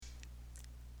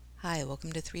Hi,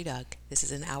 welcome to Three Dog. This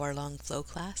is an hour-long flow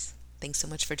class. Thanks so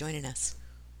much for joining us.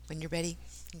 When you're ready,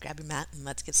 grab your mat and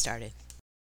let's get started.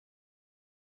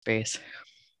 Space.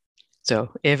 So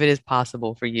if it is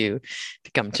possible for you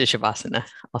to come to Shavasana,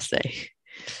 I'll say.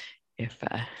 If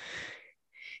uh,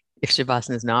 if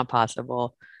Shavasana is not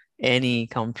possible, any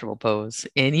comfortable pose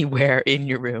anywhere in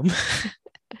your room.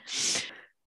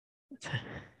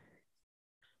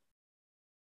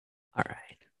 All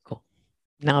right, cool.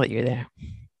 Now that you're there,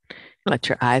 let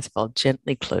your eyes fall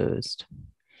gently closed.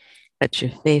 Let your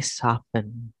face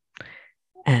soften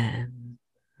and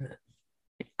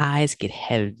your eyes get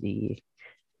heavy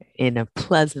in a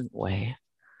pleasant way,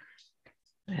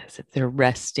 as if they're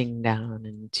resting down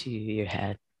into your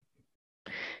head,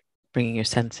 bringing your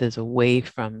senses away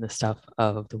from the stuff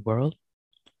of the world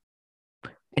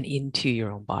and into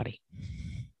your own body.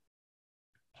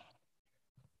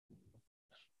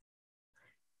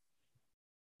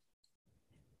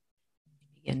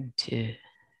 Begin to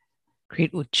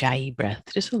create Ujjayi breath,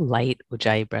 just a light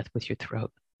Ujjayi breath with your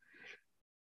throat.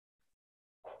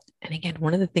 And again,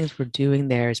 one of the things we're doing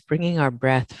there is bringing our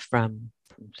breath from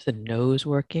the nose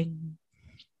working,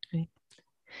 right?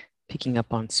 Picking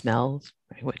up on smells,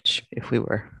 right? Which, if we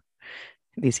were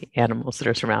these animals that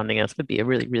are surrounding us, would be a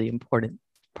really, really important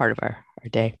part of our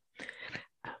day.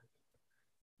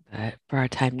 But for our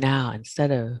time now,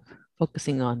 instead of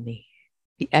focusing on the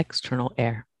external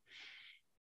air,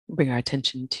 bring our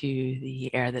attention to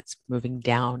the air that's moving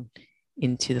down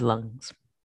into the lungs.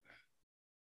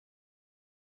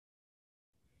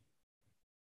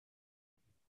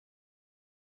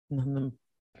 And then the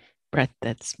breath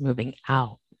that's moving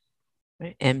out,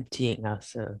 right? Emptying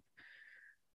us of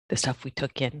the stuff we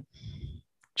took in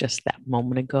just that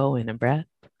moment ago in a breath,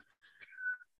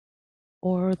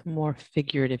 or the more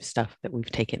figurative stuff that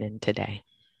we've taken in today,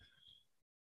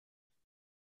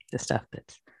 the stuff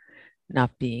that's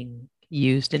not being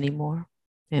used anymore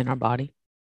in our body,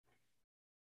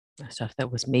 the stuff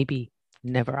that was maybe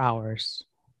never ours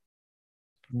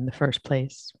in the first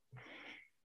place.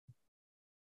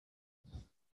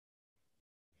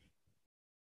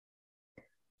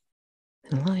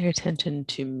 And allow your attention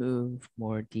to move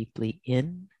more deeply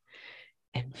in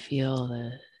and feel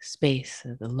the space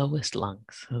of the lowest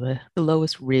lungs, so the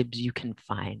lowest ribs you can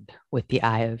find with the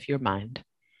eye of your mind,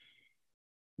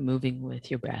 moving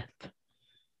with your breath.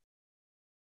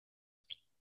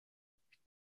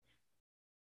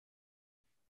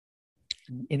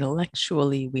 And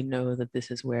intellectually, we know that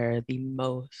this is where the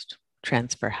most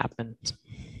transfer happens,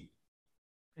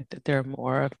 that there are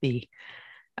more of the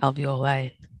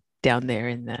alveoli down there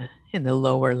in the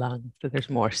lower lung, that there's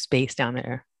more space down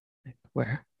there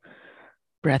where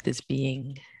breath is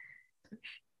being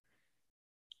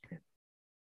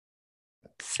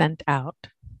sent out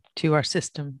to our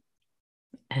system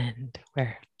and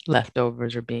where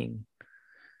leftovers are being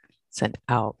sent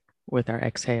out with our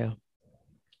exhale.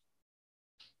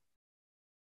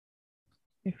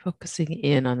 You're focusing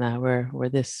in on that where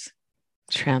this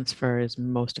transfer is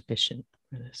most efficient,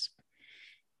 for this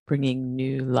bringing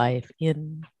new life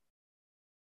in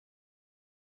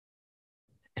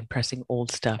and pressing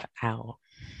old stuff out.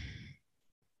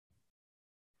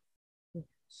 It's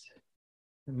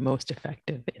the most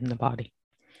effective in the body.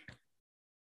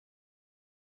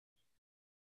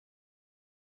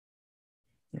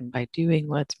 And by doing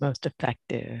what's most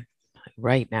effective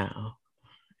right now,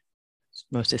 it's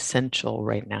most essential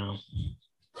right now,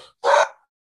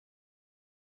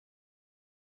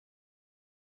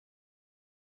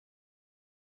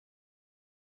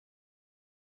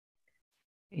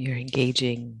 you're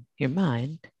engaging your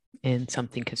mind in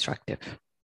something constructive.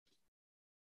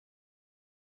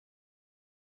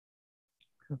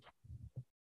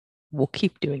 We'll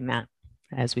keep doing that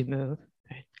as we move,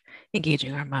 right?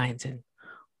 Engaging our minds in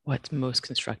what's most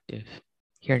constructive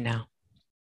here now.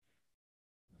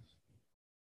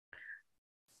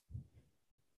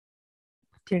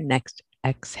 With your next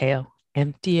exhale,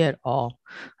 empty it all,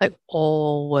 like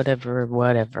all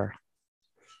whatever.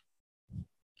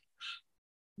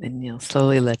 Then you'll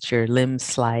slowly let your limbs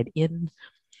slide in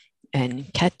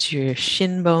and catch your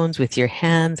shin bones with your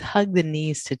hands, hug the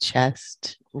knees to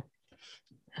chest.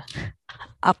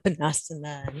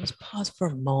 Apanasana, and just pause for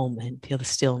a moment, feel the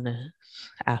stillness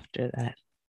after that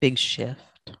big shift.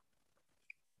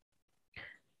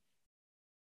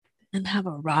 And have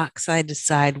a rock side to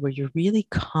side where you're really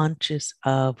conscious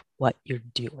of what you're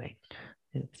doing.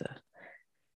 It's a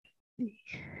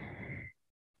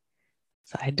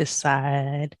side to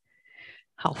side.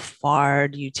 How far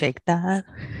do you take that?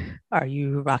 Are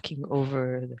you rocking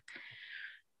over the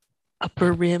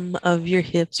upper rim of your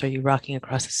hips? Are you rocking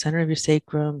across the center of your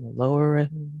sacrum, the lower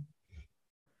rim?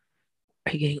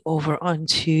 Are you getting over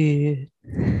onto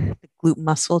the glute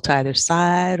muscle to either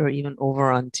side, or even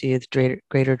over onto the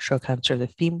greater trochanter of the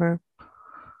femur?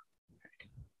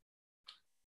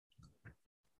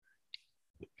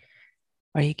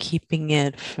 Are you keeping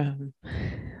it from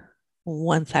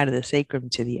one side of the sacrum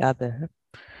to the other?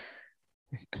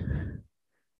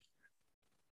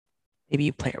 Maybe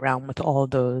you play around with all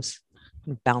those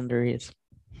boundaries.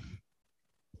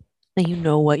 And you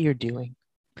know what you're doing.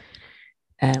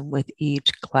 And with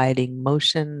each gliding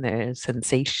motion, there's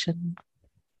sensation,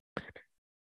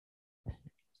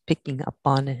 picking up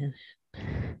on it,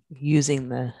 using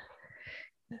the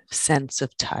sense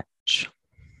of touch.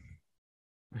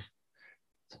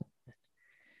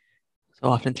 So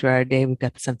often throughout our day, we've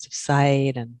got the sense of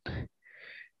sight and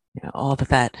all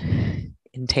that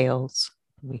entails.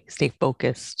 We stay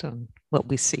focused on what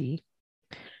we see.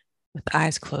 With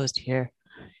eyes closed here,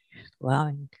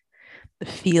 allowing the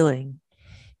feeling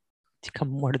to come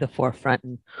more to the forefront.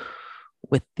 And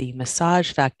with the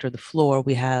massage factor of the floor,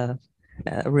 we have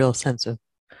a real sense of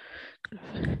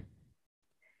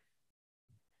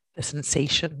the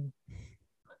sensation.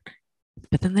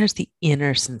 But then there's the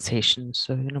inner sensation.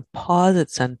 So you're going to pause at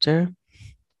center,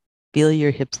 feel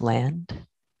your hips land,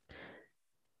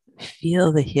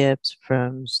 feel the hips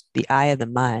from the eye of the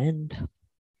mind,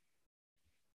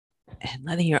 and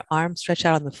letting your arms stretch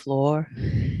out on the floor.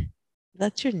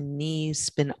 Let your knees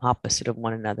spin opposite of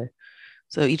one another.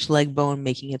 So each leg bone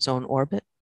making its own orbit.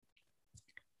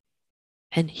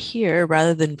 And here,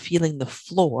 rather than feeling the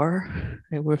floor,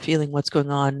 right, we're feeling what's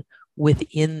going on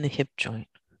within the hip joint.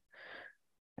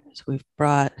 So we've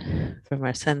brought from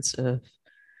our sense of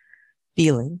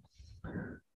feeling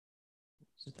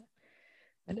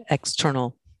an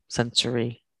external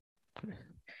sensory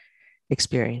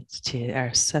experience to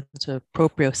our sense of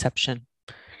proprioception,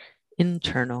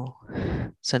 internal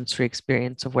sensory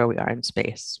experience of where we are in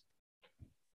space.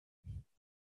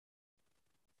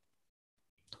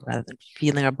 Rather than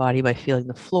feeling our body by feeling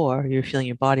the floor, you're feeling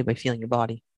your body by feeling your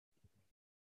body.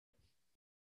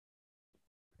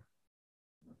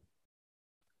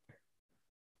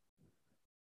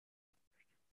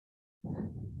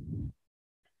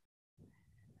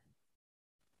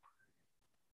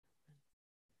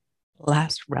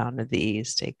 Last round of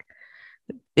these, take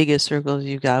the biggest circles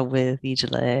you've got with each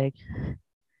leg.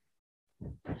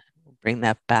 Bring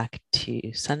that back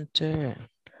to center.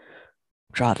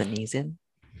 Draw the knees in.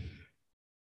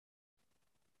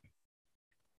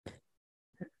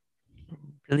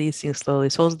 Releasing slowly,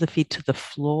 soles of the feet to the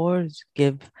floor.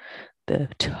 Give the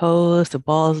toes, the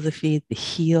balls of the feet, the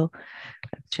heel,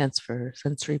 a chance for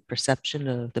sensory perception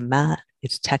of the mat,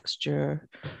 its texture,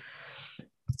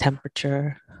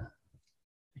 temperature.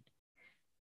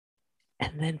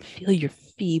 And then feel your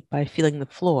feet by feeling the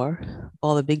floor.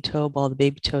 Ball the big toe, ball the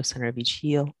baby toe, center of each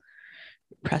heel.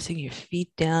 Pressing your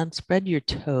feet down, spread your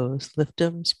toes, lift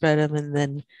them, spread them, and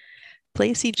then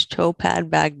place each toe pad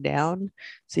back down.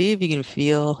 See if you can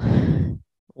feel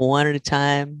one at a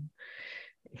time.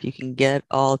 If you can get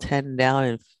all 10 down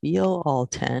and feel all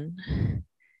 10.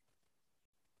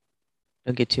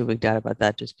 Don't get too wigged out about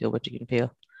that. Just feel what you can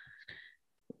feel.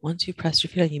 Once you press your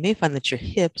feet on, you may find that your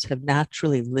hips have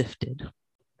naturally lifted.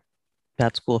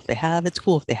 That's cool if they have. It's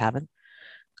cool if they haven't.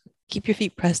 Keep your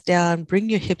feet pressed down. Bring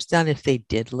your hips down if they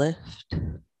did lift.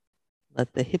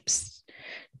 Let the hips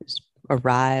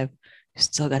arrive. You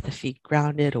still got the feet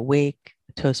grounded, awake,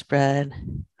 the toe spread.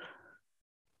 And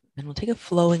we'll take a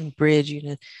flowing bridge. You're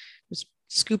going to just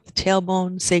scoop the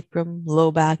tailbone, sacrum,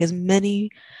 low back, as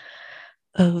many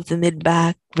of the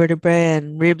mid-back vertebrae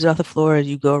and ribs off the floor as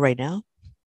you go right now.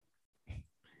 And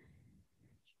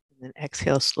then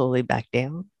exhale slowly back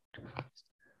down.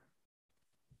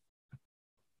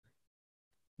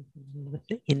 With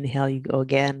the inhale, you go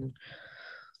again.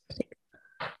 Take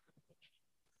a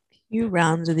few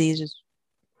rounds of these just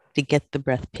to get the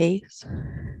breath pace.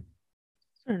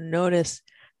 Notice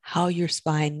how your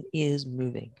spine is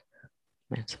moving.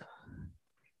 So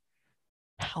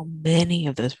how many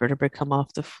of those vertebrae come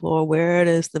off the floor? Where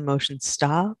does the motion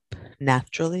stop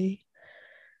naturally?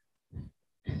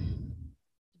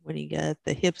 When you get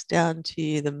the hips down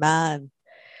to the mat,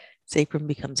 sacrum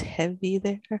becomes heavy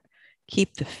there.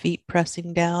 Keep the feet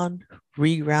pressing down,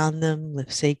 re-ground them,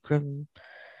 lift sacrum,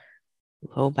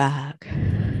 low back.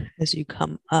 As you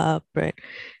come up, right?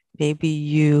 Maybe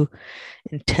you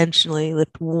intentionally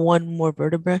lift one more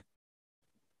vertebra,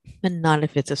 and not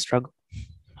if it's a struggle.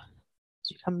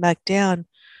 As you come back down,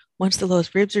 once the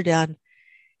lowest ribs are down,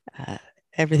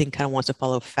 everything kind of wants to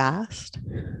follow fast,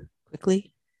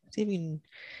 quickly. See if you can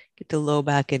get the low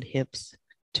back and hips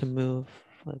to move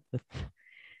with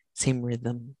same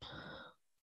rhythm.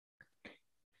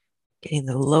 Getting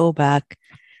the low back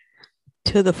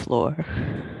to the floor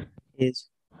is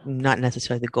not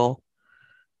necessarily the goal.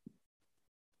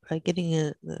 By getting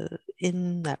it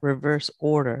in that reverse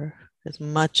order, as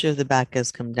much of the back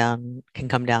as can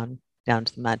come down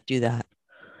to the mat. Do that.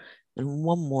 And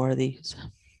one more of these.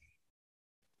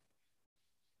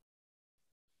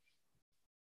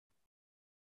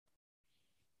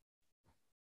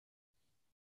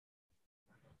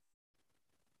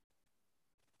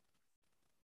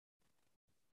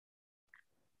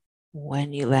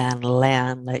 When you land,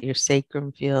 let your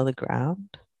sacrum feel the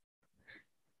ground.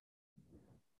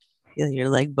 Feel your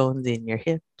leg bones in your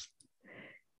hips.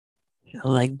 Feel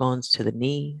leg bones to the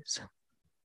knees.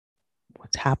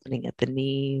 What's happening at the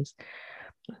knees,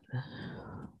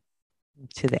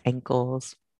 to the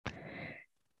ankles. Are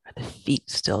the feet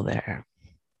still there?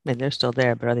 I mean, they're still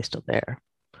there, but are they still there?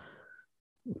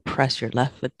 Press your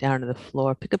left foot down to the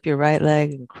floor. Pick up your right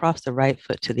leg and cross the right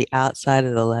foot to the outside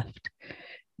of the left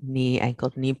knee, ankle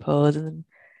to knee pose, and then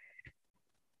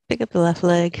pick up the left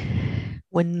leg.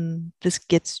 When this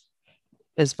gets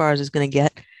as far as it's going to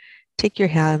get, take your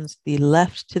hands, the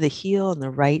left to the heel and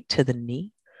the right to the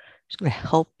knee. Just going to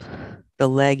help the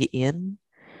leg in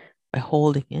by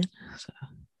holding it. So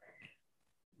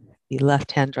the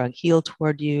left hand drawing heel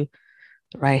toward you,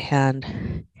 the right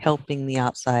hand helping the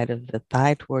outside of the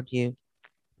thigh toward you.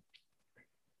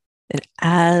 And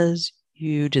as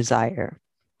you desire,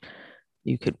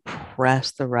 you could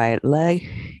press the right leg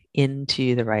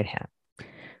into the right hand.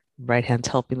 Right hand's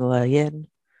helping the leg in, and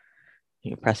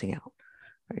you're pressing out.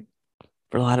 Right?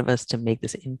 For a lot of us to make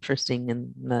this interesting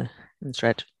in the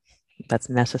stretch, that's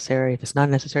necessary. If it's not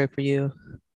necessary for you,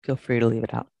 feel free to leave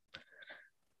it out.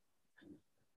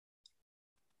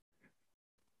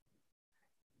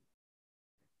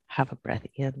 Have a breath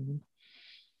in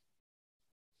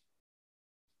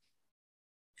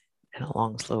and a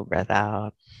long, slow breath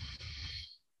out.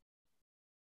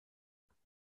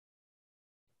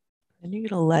 And you're going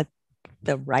to let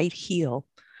the right heel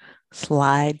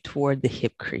slide toward the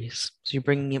hip crease. So you're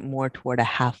bringing it more toward a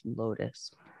half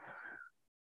lotus.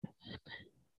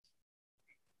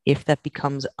 If that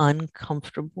becomes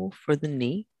uncomfortable for the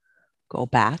knee, go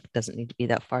back. Doesn't need to be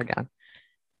that far down.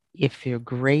 If you're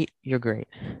great, you're great.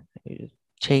 You're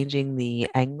changing the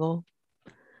angle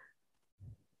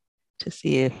to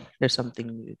see if there's something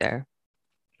new there.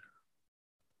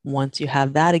 Once you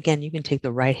have that, again, you can take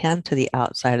the right hand to the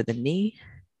outside of the knee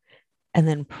and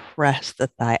then press the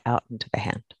thigh out into the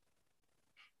hand.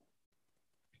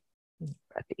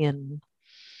 Breath in,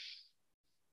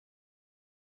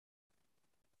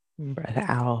 breath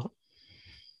out.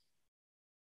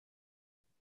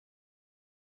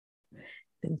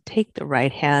 Then take the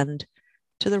right hand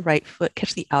to the right foot,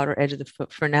 catch the outer edge of the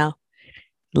foot for now.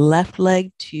 Left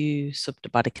leg to Supta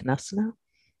Baddha Konasana,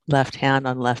 left hand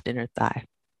on left inner thigh.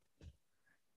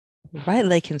 Right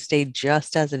leg can stay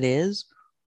just as it is,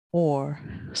 or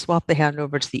swap the hand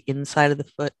over to the inside of the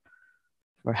foot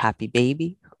for happy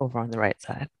baby over on the right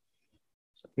side.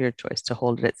 So your choice to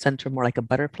hold it at center more like a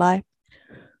butterfly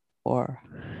or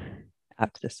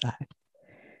out to the side.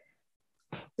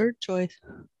 Third choice,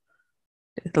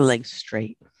 get the legs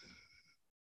straight.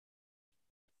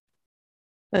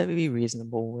 That would be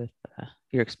reasonable with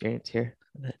your experience here.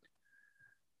 But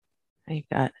you've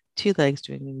got two legs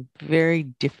doing very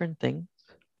different things.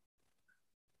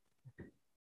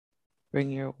 Bring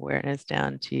your awareness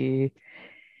down to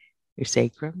your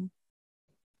sacrum,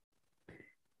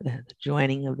 the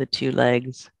joining of the two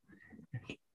legs,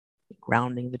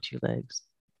 grounding the two legs.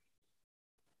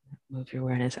 Move your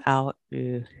awareness out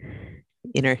through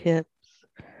inner hips.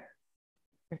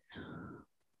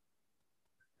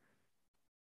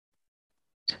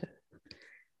 To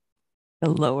the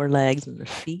lower legs and the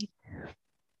feet.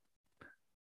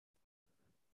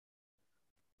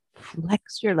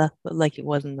 Flex your left foot like it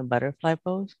was in the butterfly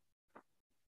pose.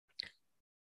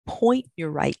 Point your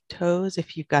right toes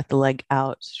if you've got the leg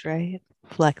out straight.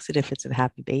 Flex it if it's a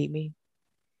happy baby.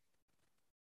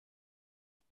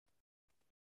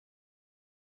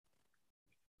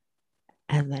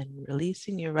 And then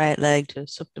releasing your right leg to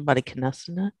Supta Baddha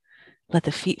Konasana. Let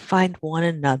the feet find one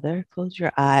another. Close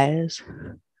your eyes.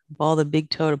 Ball the big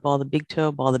toe to ball the big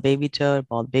toe, ball the baby toe to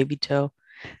ball the baby toe.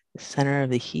 The center of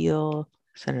the heel,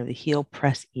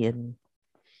 press in.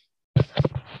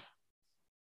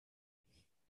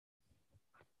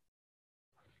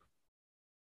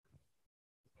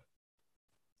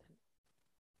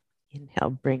 Inhale,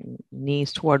 bring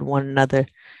knees toward one another.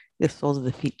 The soles of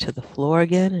the feet to the floor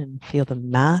again and feel the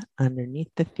mat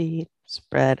underneath the feet.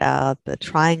 Spread out the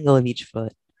triangle of each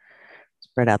foot.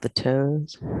 Spread out the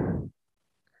toes.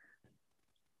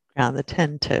 Ground the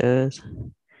 10 toes.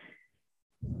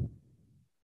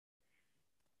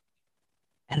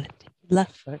 And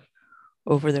left foot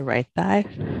over the right thigh,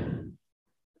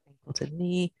 ankle to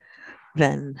knee.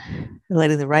 Then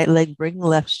letting the right leg bring the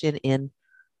left shin in.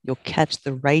 You'll catch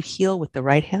the right heel with the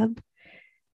right hand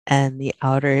and the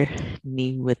outer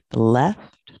knee with the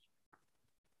left.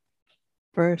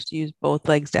 First, use both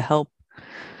legs to help,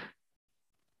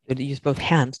 use both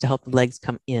hands to help the legs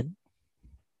come in.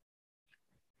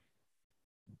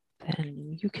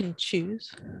 Then you can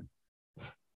choose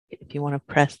if you want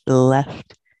to press the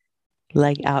left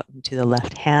leg out into the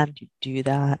left hand, you do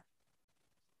that.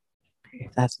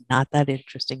 If that's not that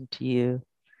interesting to you,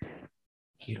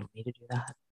 you don't need to do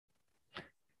that.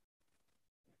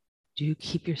 Do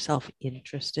keep yourself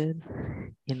interested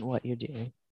in what you're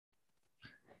doing.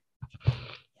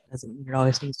 Doesn't mean it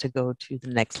always needs to go to the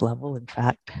next level. In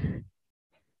fact,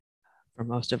 for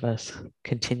most of us,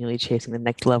 continually chasing the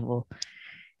next level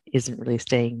isn't really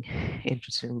staying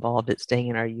interested and involved. It's staying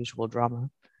in our usual drama.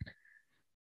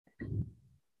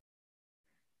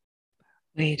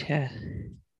 Way to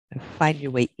find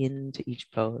your way into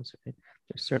each pose. Right?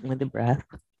 There's certainly the breath.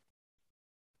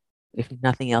 If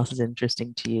nothing else is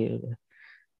interesting to you,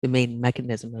 the main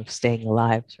mechanism of staying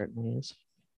alive certainly is.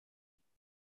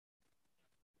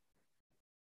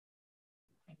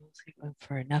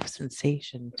 For enough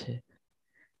sensation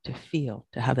to feel,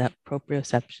 to have that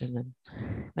proprioception, and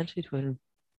eventually to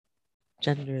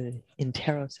engender the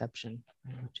interoception,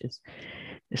 which is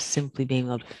simply being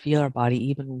able to feel our body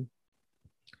even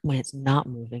when it's not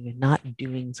moving and not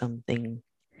doing something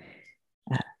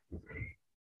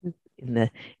in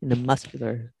the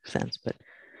muscular sense, but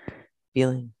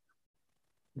feeling,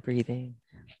 breathing,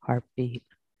 heartbeat,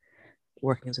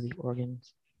 workings of the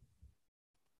organs.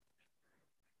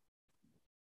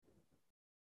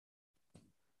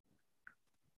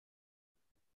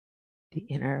 The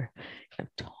inner kind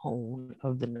of tone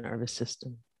of the nervous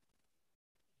system.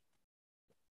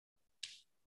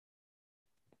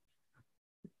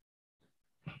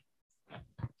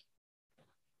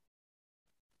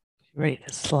 Ready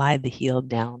to slide the heel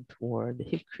down toward the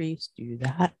hip crease, do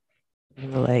that.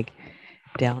 Bring the leg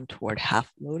down toward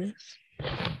half lotus.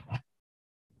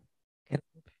 If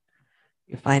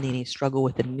you're finding any struggle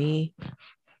with the knee,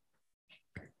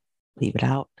 leave it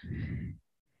out.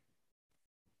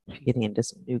 If you're getting into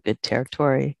some new good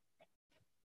territory,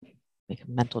 make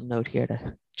a mental note here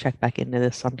to check back into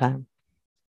this sometime.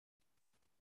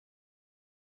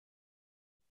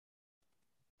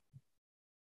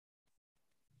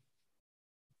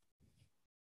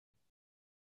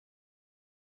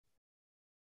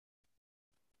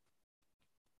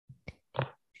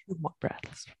 Two more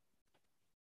breaths.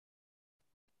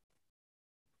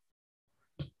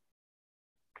 And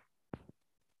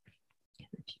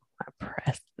if you want to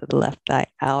press the left thigh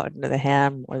out into the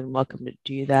hand, more than welcome to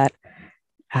do that.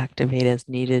 Activate as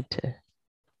needed to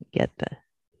get the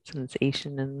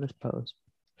sensation in this pose.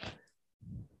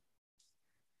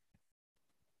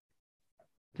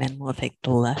 Then we'll take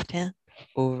the left hand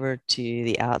over to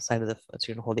the outside of the foot. So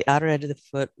you're going to hold the outer edge of the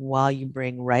foot while you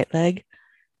bring right leg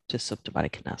to Supta Baddha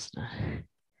Konasana.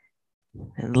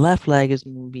 And the left leg is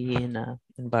going to be in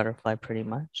butterfly pretty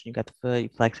much. You got the foot, you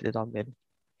flex it, it's all good.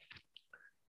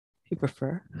 If you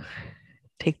prefer,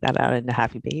 take that out into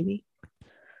happy baby.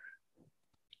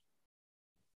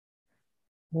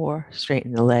 Or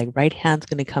straighten the leg. Right hand's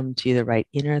going to come to the right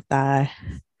inner thigh.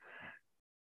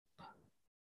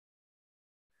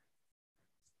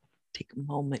 Take a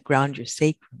moment, ground your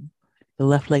sacrum. The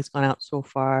left leg's gone out so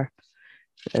far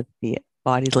that the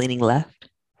body's leaning left.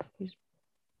 Just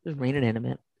rein it in a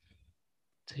minute.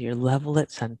 So you're level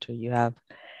at center. You have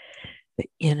the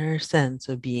inner sense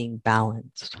of being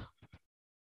balanced.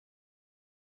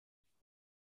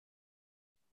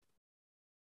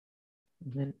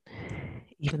 And then,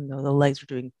 even though the legs are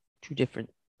doing two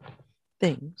different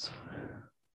things,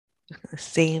 the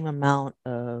same amount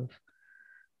of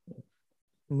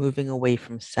moving away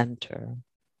from center,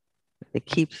 it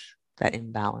keeps that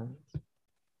imbalance.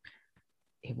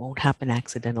 It won't happen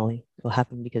accidentally. It'll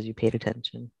happen because you paid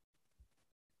attention.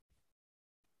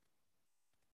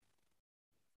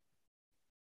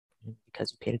 And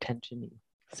because you paid attention, you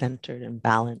centered and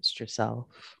balanced yourself.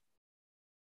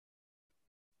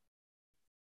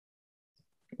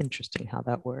 Interesting how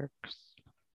that works.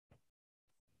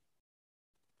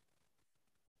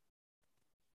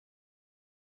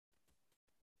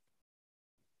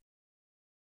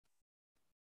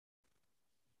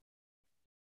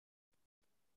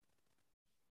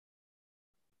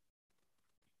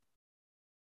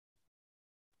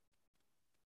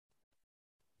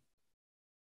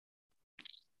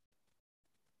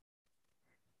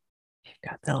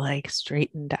 Got the legs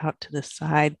straightened out to the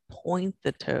side, point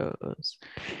the toes.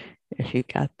 If you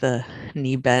got the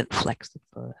knee bent, flex the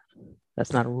foot.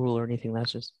 That's not a rule or anything.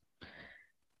 That's just,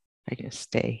 I can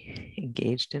stay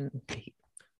engaged in the feet.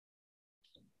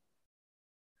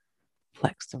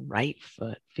 Flex the right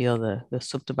foot. Feel the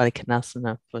Supta Baddha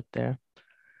Konasana foot there.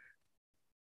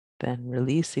 Then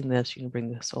releasing this, you can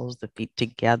bring the soles of the feet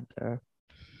together.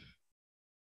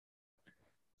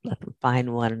 Let them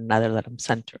find one another. Let them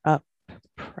center up.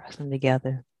 Press them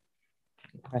together.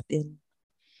 Breath in.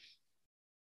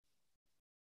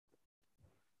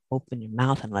 Open your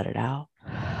mouth and let it out.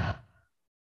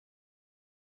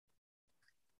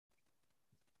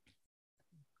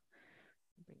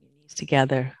 Bring your knees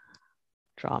together.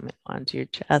 Draw them onto your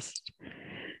chest.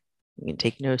 You can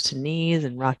take nose to knees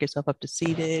and rock yourself up to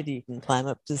seated. You can climb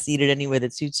up to seated any way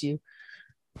that suits you.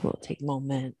 We'll take a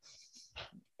moment.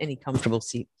 Any comfortable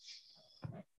seat.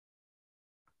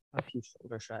 A few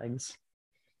shoulder shrugs.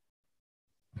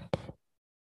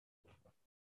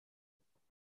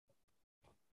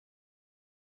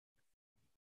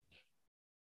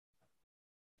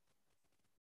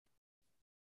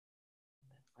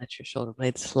 Let your shoulder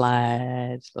blades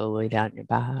slide slowly down your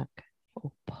back.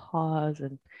 We'll pause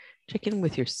and check in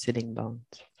with your sitting bones.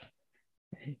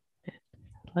 Okay.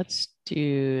 Let's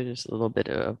do just a little bit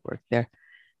of work there.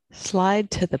 Slide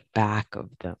to the back of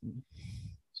them.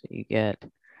 So you get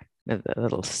the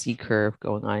little C curve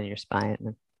going on in your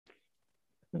spine.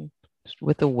 And just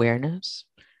with awareness,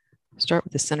 start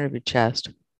with the center of your chest.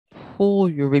 Pull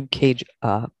your rib cage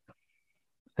up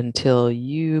until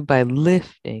you, by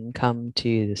lifting, come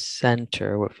to the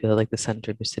center, what feels like the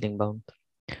center of your sitting bones.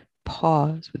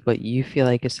 Pause with what you feel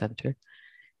like is center.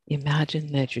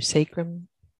 Imagine that your sacrum,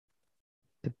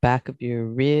 the back of your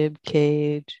rib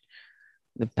cage,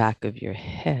 the back of your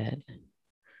head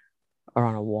are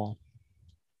on a wall,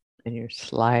 and you're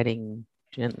sliding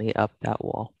gently up that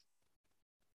wall.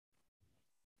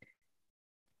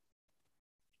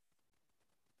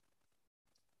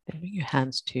 Then bring your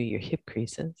hands to your hip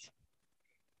creases.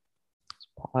 Just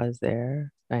pause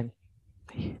there, and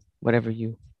whatever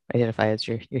you identify as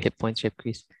your hip points, hip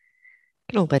crease.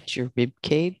 You're gonna let your rib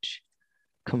cage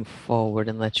come forward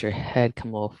and let your head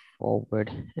come a little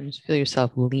forward, and just feel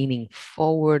yourself leaning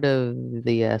forward of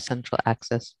the central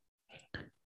axis,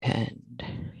 and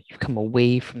you've come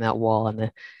away from that wall, and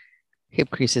the hip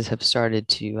creases have started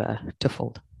to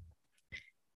fold.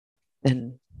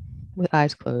 Then, with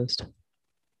eyes closed,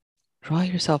 draw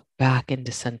yourself back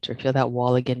into center. Feel that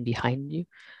wall again behind you.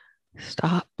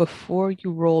 Stop before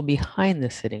you roll behind the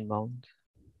sitting bones.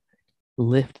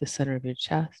 Lift the center of your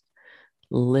chest.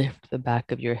 Lift the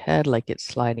back of your head like it's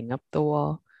sliding up the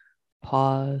wall.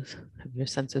 Pause. Have your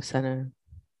sense of center.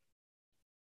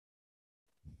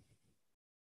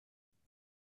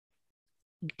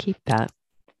 And keep that.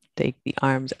 Take the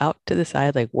arms out to the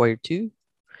side like warrior two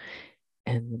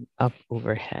and then up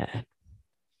overhead.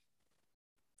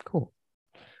 Cool.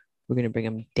 We're going to bring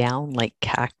them down like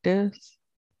cactus.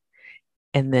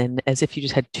 And then as if you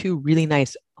just had two really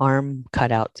nice arm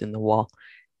cutouts in the wall.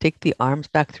 Take the arms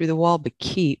back through the wall, but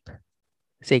keep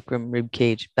sacrum, rib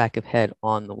cage, back of head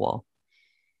on the wall.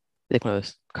 Like one of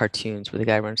those cartoons where the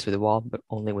guy runs through the wall, but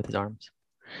only with his arms.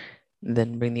 And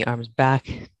then bring the arms back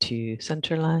to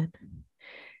center line.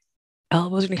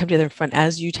 Elbows are going to come together in front.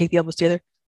 As you take the elbows together,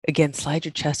 again, slide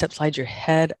your chest up, slide your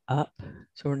head up.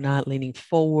 So we're not leaning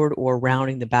forward or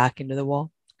rounding the back into the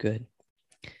wall. Good.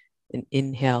 And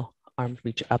inhale, arms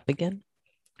reach up again.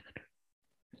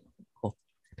 Cool.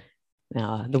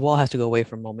 Now the wall has to go away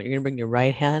for a moment. You're going to bring your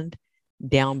right hand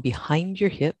down behind your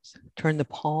hips. Turn the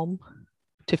palm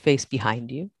to face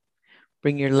behind you.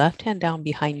 Bring your left hand down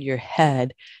behind your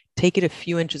head. Take it a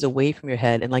few inches away from your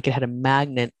head, and like it had a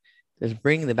magnet, just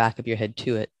bring the back of your head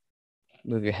to it.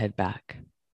 Move your head back.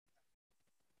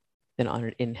 Then on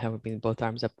an inhale, we're bringing both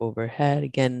arms up overhead.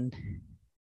 Again,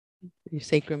 your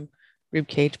sacrum, rib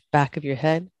cage, back of your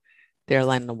head. They're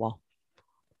aligned on the wall.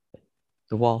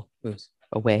 The wall moves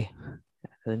away. And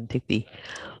then take the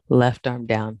left arm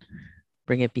down.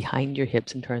 Bring it behind your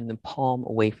hips and turn the palm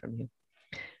away from you.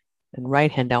 And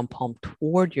right hand down, palm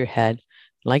toward your head.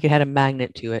 Like it had a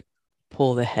magnet to it,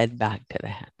 pull the head back to the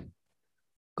hand.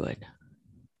 Good.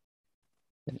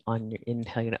 And on your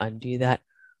inhale, you're going to undo that.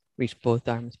 Reach both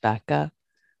arms back up.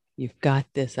 You've got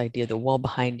this idea, the wall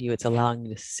behind you, it's allowing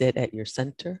you to sit at your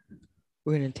center.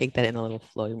 We're going to take that in a little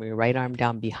flow. You bring your right arm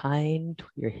down behind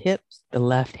your hips, the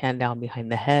left hand down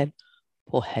behind the head,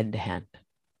 pull head to hand.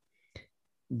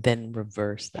 Then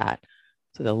reverse that.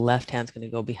 So the left hand's going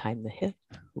to go behind the hip,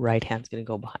 right hand's going to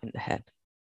go behind the head.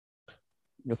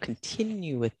 You'll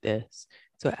continue with this.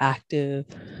 So active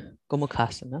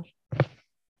Gomukhasana.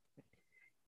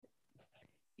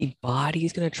 The body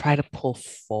is going to try to pull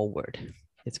forward.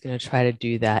 It's going to try to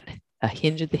do that, a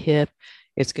hinge at the hip.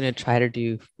 It's going to try to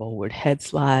do forward head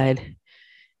slide.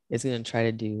 It's going to try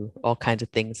to do all kinds of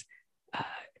things.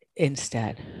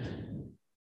 Instead,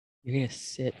 you're going to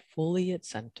sit fully at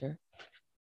center,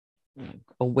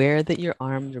 aware that your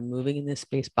arms are moving in this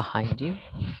space behind you.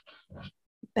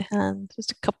 The hands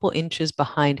just a couple inches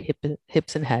behind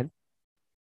hips and head.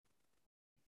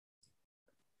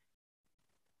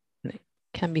 And it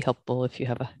can be helpful if you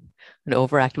have an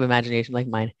overactive imagination like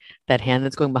mine. That hand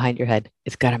that's going behind your head,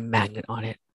 it's got a magnet on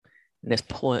it. And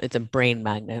it's a brain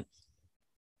magnet.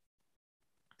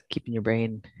 Keeping your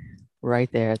brain right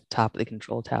there at the top of the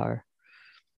control tower.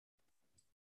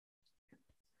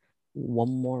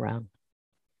 One more round.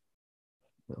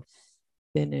 We'll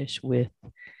finish with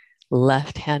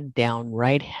left hand down,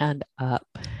 right hand up,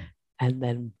 and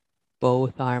then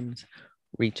both arms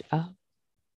reach up.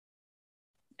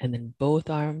 And then both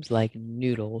arms like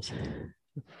noodles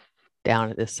down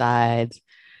at the sides.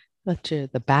 Let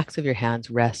the backs of your hands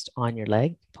rest on your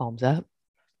leg, palms up.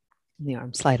 And the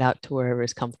arms slide out to wherever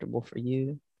is comfortable for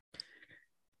you.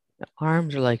 The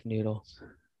arms are like noodles.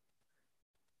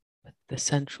 But the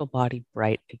central body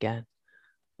bright again.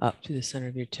 Up to the center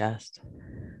of your chest.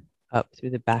 Up through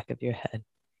the back of your head.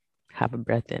 Have a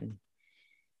breath in.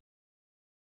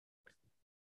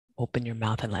 Open your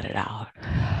mouth and let it out.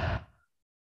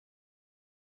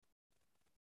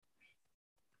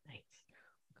 Nice.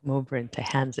 Come over into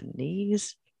hands and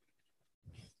knees.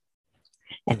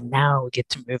 And now we get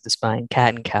to move the spine,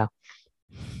 cat and cow.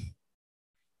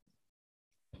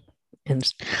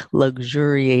 And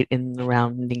luxuriate in the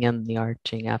rounding and the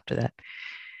arching after that.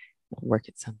 Work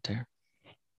at center.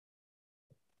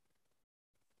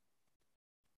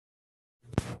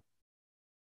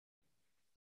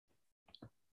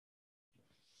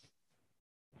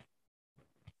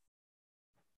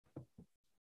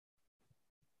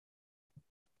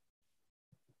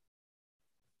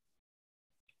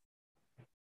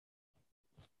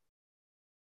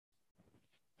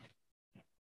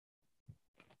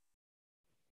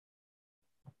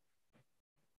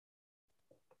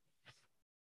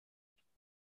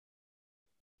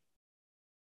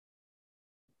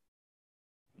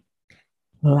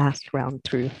 Last round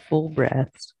through, full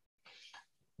breaths.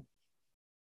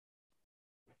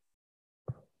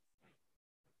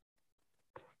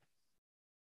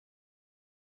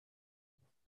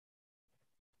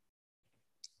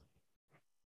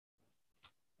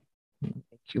 Make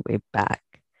your way back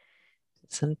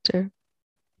to center.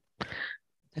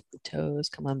 Tuck the toes,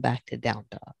 come on back to down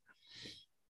dog.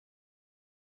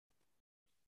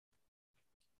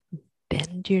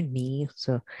 Bend your knee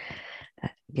so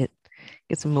get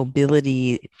some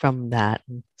mobility from that,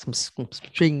 and some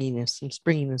springiness in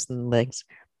the legs.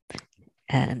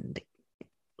 And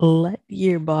let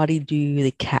your body do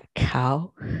the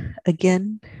cat-cow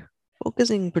again,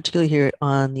 focusing particularly here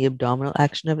on the abdominal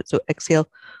action of it. So exhale,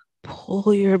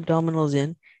 pull your abdominals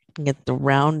in and get the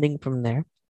rounding from there.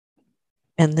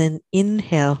 And then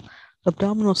inhale,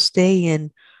 abdominals stay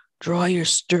in, draw your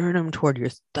sternum toward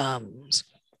your thumbs.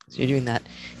 So you're doing that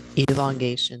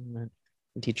elongation that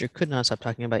the teacher could not stop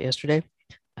talking about yesterday,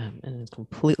 and is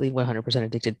completely 100%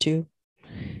 addicted to.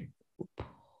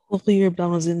 Pull your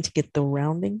abdominals in to get the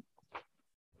rounding,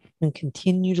 and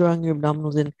continue drawing your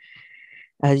abdominals in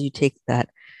as you take that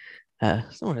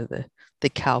sort of the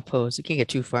cow pose. You can't get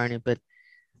too far in it, but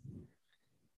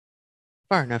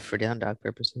far enough for down dog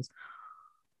purposes.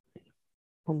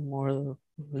 One more.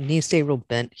 Knees stay real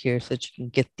bent here so that you can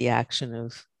get the action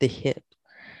of the hip.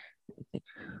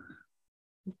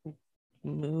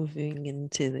 Moving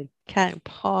into the cat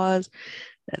pause,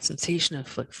 that sensation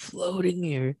of like floating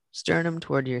your sternum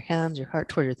toward your hands, your heart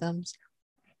toward your thumbs.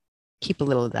 Keep a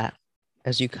little of that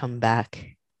as you come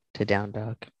back to down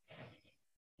dog.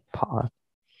 Pause.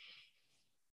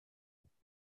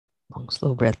 Long,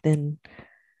 slow breath in.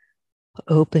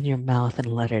 Open your mouth and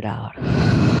let it out.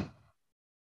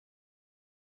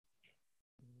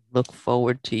 Look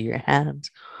forward to your hands.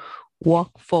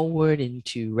 Walk forward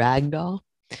into ragdoll.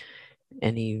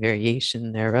 Any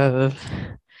variation thereof.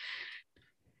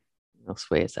 I'll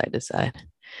sway side to side.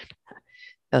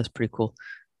 That was pretty cool.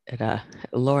 At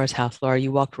Laura's house, Laura,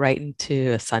 you walked right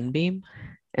into a sunbeam.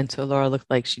 And so Laura looked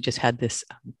like she just had this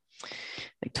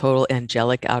like total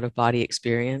angelic out of body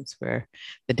experience where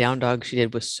the down dog she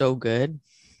did was so good.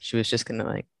 She was just gonna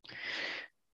like,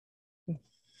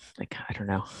 I don't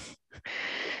know,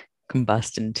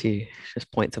 combust into just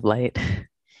points of light.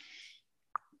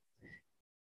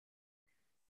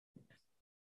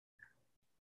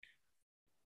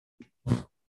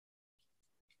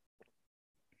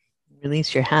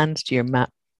 Release your hands to your mat.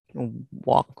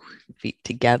 Walk feet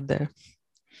together.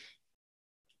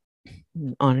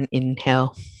 On an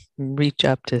inhale, reach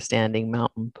up to standing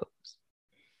mountain pose.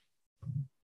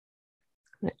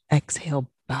 Exhale,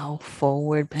 bow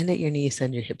forward, bend at your knees,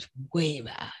 send your hips way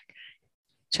back.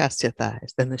 Chest to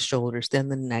thighs, then the shoulders, then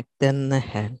the neck, then the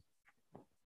head.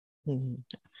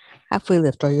 Halfway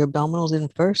lift, draw your abdominals in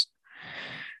first.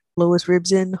 Lowest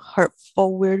ribs in, heart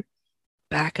forward,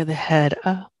 back of the head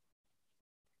up.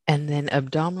 And then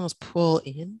abdominals pull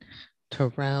in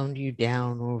to round you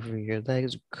down over your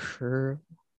legs. Curl.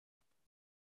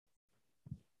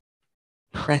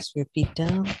 Press your feet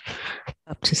down,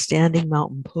 up to standing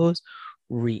mountain pose.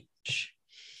 Reach.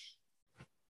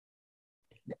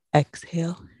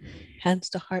 Exhale, hands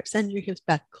to heart, send your hips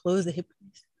back, close the hip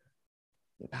crease.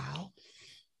 Bow.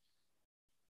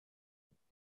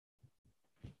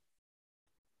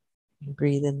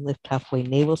 Breathe in, lift halfway,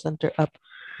 navel center up,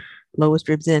 lowest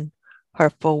ribs in,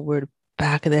 heart forward,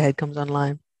 back of the head comes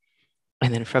online.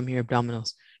 And then from your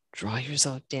abdominals, draw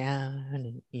yourself down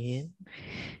and in.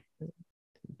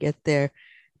 Get there.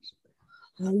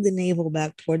 Hug the navel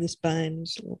back toward the spine,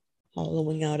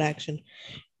 hollowing out action.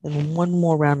 Then one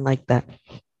more round like that.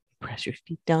 Press your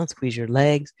feet down, squeeze your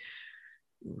legs,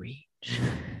 reach.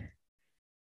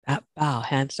 That bow,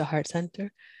 hands to heart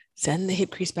center. Send the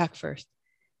hip crease back first.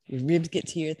 Your ribs get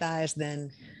to your thighs,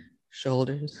 then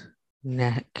shoulders,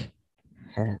 neck,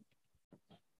 head.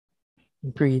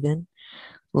 Breathe in,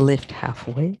 lift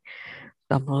halfway,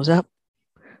 abdominals up,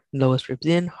 lowest ribs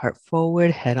in, heart forward,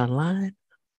 head on line.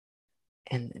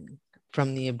 And then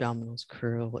from the abdominals,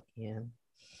 curl in.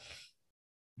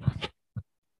 We're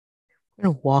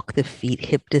going to walk the feet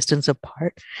hip distance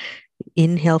apart.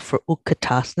 Inhale for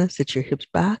Utkatasana, sit your hips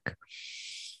back.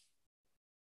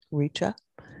 Reach up.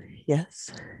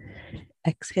 Yes.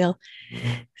 Exhale.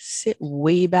 Sit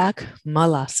way back,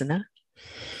 Malasana.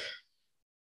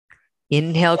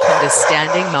 Inhale, come to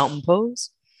standing mountain pose.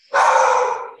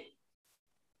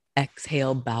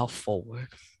 Exhale, bow forward.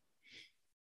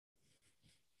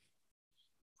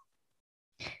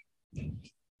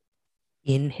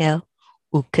 Inhale,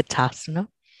 Utkatasana.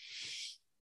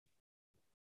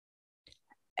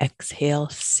 Exhale,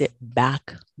 sit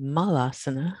back,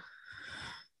 Malasana.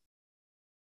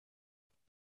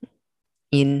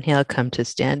 Inhale, come to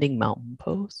standing mountain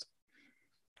pose.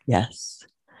 Yes.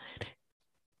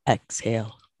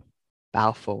 Exhale,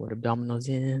 bow forward, abdominals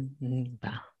in,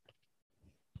 bow.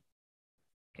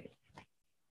 Okay.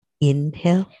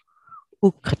 Inhale,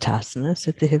 Utkatasana,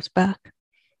 sit the hips back.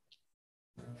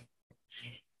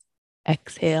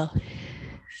 Exhale,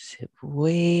 sit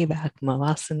way back,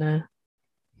 Malasana.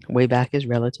 Way back is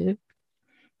relative.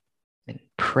 And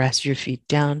press your feet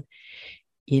down.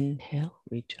 Inhale,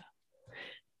 reach up.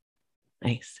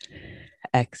 Nice.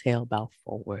 Exhale, bow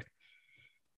forward.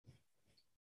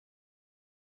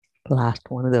 Last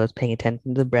one of those, paying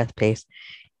attention to the breath pace.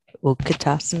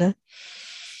 Utkatasana.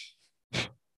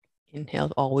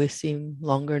 Inhales always seem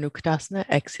longer in Utkatasana.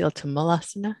 Exhale to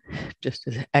Malasana. Just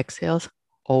as exhales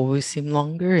always seem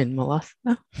longer in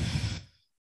Malasana.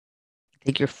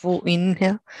 Take your full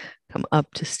inhale. Come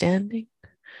up to standing.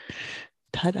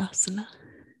 Tadasana.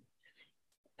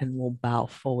 And we'll bow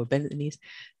forward. Bend the knees.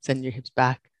 Send your hips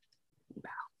back. Bow.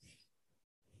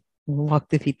 We'll walk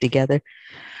the feet together.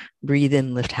 Breathe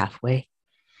in, lift halfway.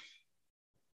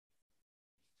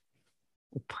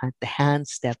 We'll plant the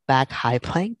hands, step back, high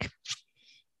plank.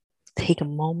 Take a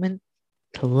moment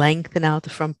to lengthen out the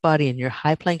front body in your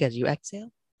high plank as you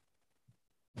exhale.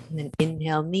 And then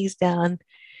inhale, knees down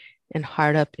and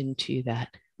heart up into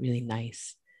that really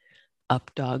nice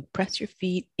up dog. Press your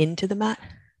feet into the mat.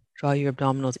 Draw your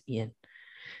abdominals in.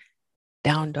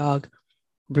 Down dog.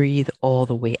 Breathe all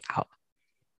the way out.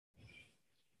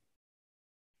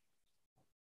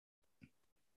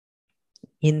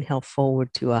 Inhale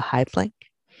forward to a high plank.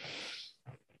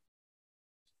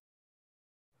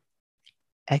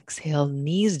 Exhale,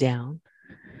 knees down.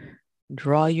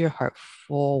 Draw your heart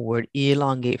forward.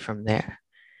 Elongate from there.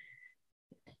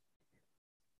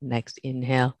 Next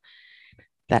inhale,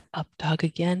 that up dog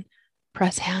again.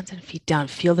 Press hands and feet down.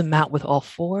 Feel the mat with all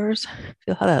fours.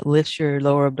 Feel how that lifts your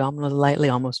lower abdominals lightly,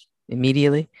 almost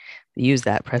immediately. Use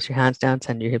that. Press your hands down,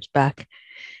 send your hips back.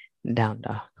 Down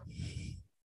dog.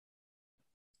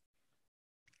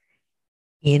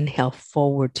 Inhale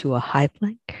forward to a high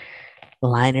plank.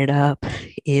 Line it up,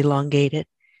 elongate it.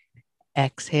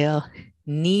 Exhale,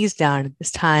 knees down.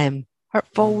 This time, heart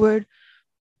forward.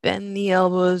 Bend the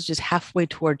elbows just halfway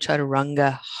toward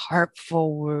chaturanga. Heart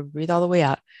forward. Breathe all the way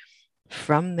out.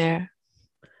 From there,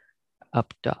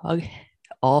 up dog.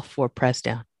 All four press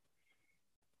down.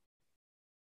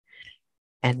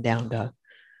 and down dog.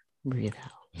 Breathe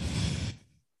out.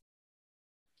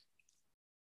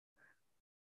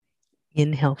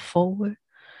 Inhale forward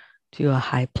to a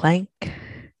high plank.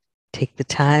 Take the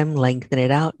time, lengthen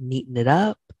it out, neaten it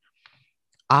up.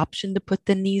 Option to put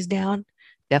the knees down.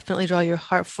 Definitely draw your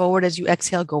heart forward as you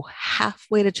exhale. Go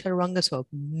halfway to chaturanga, so a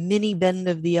mini bend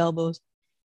of the elbows.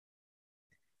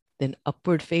 Then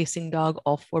upward facing dog,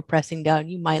 all four pressing down.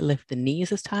 You might lift the knees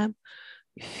this time.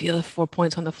 You feel the 4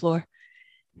 points on the floor.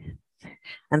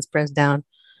 Hands press down.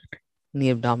 And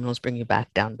the abdominals bring you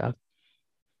back down dog.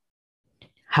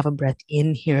 Have a breath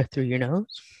in here through your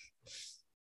nose.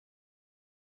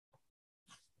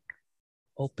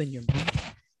 Open your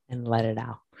mouth and let it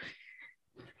out.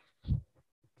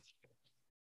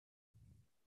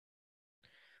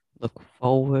 Look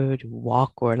forward,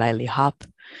 walk or lightly hop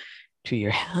to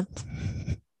your hands.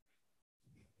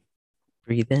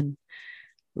 Breathe in,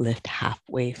 lift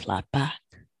halfway, flat back.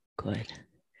 Good.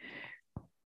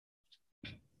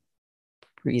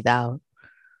 Breathe out,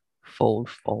 fold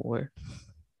forward.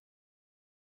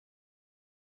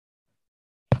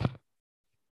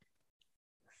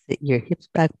 Sit your hips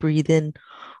back, breathe in,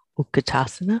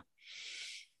 Utkatasana.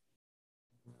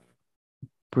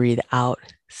 Breathe out,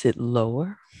 sit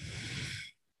lower.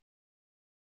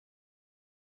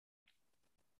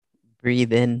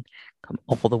 Breathe in, come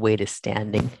all the way to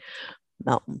standing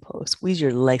mountain pose. Squeeze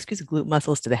your legs, squeeze the glute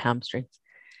muscles to the hamstrings.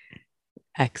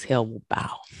 Exhale, we'll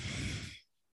bow.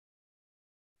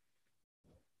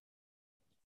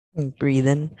 And breathe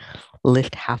in,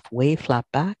 lift halfway, flat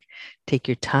back. Take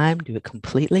your time, do it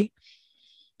completely.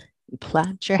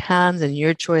 Plant your hands in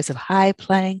your choice of high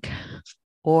plank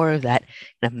or that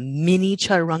kind of mini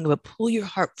chaturanga, but pull your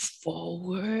heart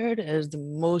forward as the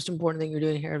most important thing you're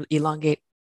doing here. Elongate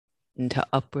into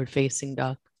upward facing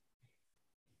dog.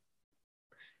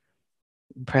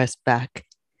 Press back,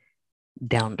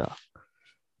 down dog.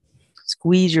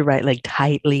 Squeeze your right leg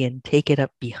tightly and take it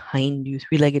up behind you,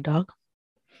 three-legged dog.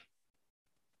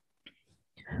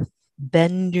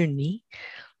 Bend your knee,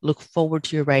 look forward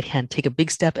to your right hand. Take a big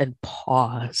step and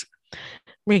pause.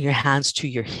 Bring your hands to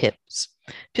your hips.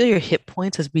 Feel your hip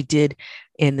points as we did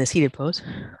in the seated pose.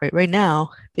 Right now,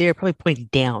 they are probably pointing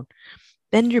down.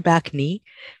 Bend your back knee,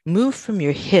 move from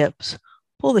your hips,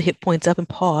 pull the hip points up and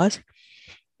pause.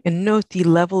 And note the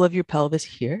level of your pelvis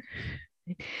here.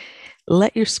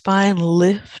 Let your spine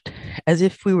lift as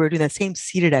if we were doing that same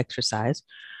seated exercise,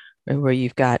 right, where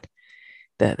you've got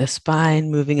the spine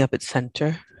moving up its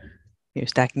center. You're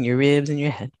stacking your ribs and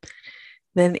your head.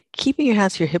 Then keeping your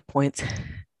hands to your hip points,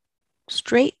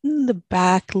 straighten the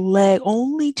back leg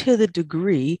only to the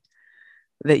degree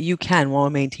that you can while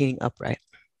maintaining upright.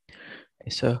 Okay,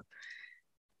 so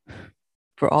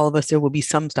for all of us, there will be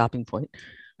some stopping point,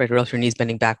 right? Or else your knees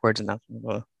bending backwards and that's,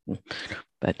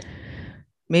 but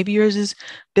maybe yours is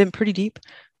bent pretty deep.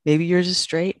 Maybe yours is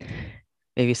straight,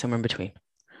 maybe somewhere in between.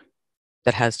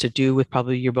 That has to do with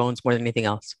probably your bones more than anything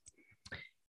else.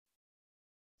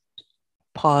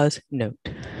 Pause, note.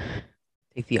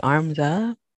 Take the arms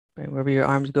up, right? Wherever your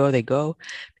arms go, they go.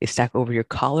 They stack over your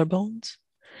collarbones.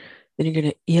 Then you're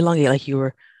gonna elongate like you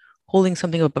were holding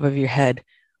something up above your head,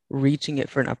 reaching it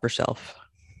for an upper shelf.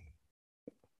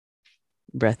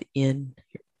 Breath in,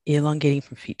 you're elongating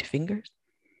from feet to fingers.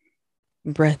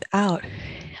 Breath out,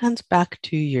 hands back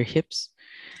to your hips,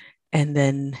 and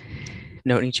then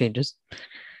note any changes.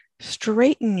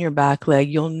 Straighten your back leg.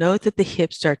 You'll note that the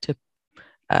hips start to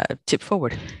tip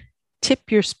forward.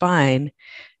 Tip your spine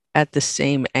at the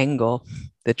same angle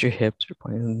that your hips are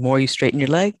pointing. The more you straighten your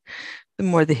leg, the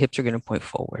more the hips are going to point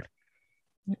forward.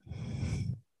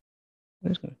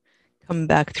 Come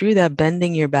back through that,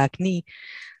 bending your back knee.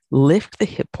 Lift the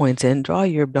hip points in, draw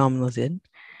your abdominals in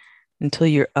until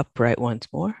you're upright once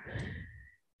more.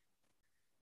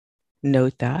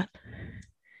 Note that.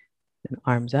 And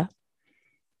arms up.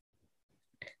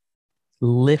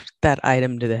 Lift that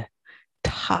item to the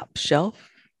top shelf.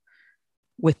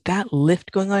 With that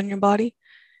lift going on in your body,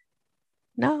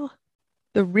 now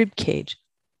the rib cage.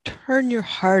 Turn your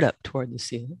heart up toward the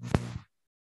ceiling.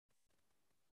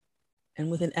 And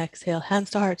with an exhale,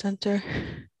 hands to heart center.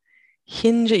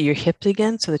 Hinge at your hips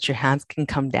again so that your hands can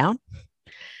come down.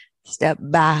 Step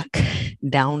back,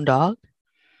 down dog,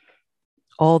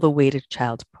 all the way to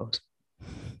child's pose.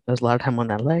 There's a lot of time on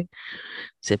that leg.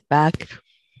 Sit back.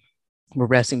 We're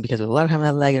resting because there's a lot of time on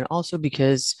that leg and also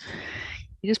because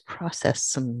you just process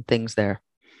some things there.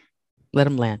 Let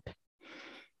them land.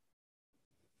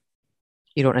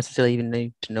 You don't necessarily even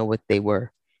need to know what they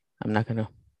were. I'm not going to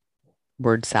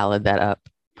word salad that up.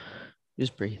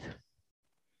 Just breathe.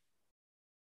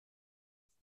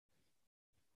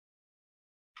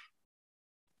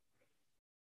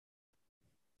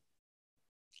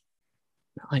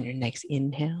 On your next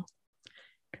inhale,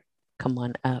 come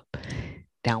on up,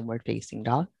 downward facing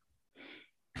dog.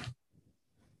 Press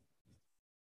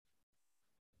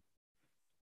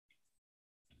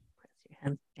your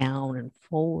hands down and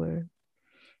forward.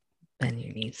 Bend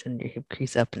your knees and your hip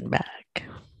crease up and back.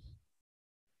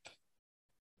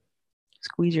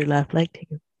 Squeeze your left leg,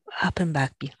 take it up and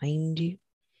back behind you.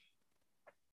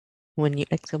 When you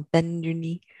exhale, bend your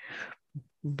knee,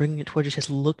 bring it towards your chest,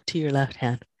 look to your left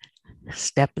hand,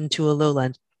 step into a low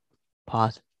lunge,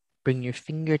 pause, bring your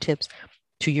fingertips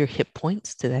to your hip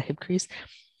points, to that hip crease.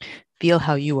 Feel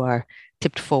how you are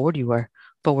tipped forward, you are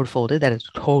forward folded. That is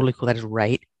totally cool. That is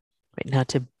right. Right now,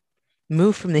 to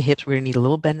move from the hips, we're gonna need a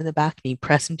little bend in the back knee,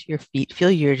 press into your feet, feel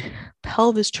your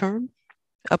pelvis turn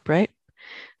upright.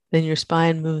 Then your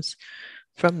spine moves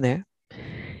from there.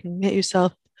 And get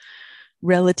yourself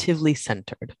relatively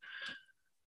centered.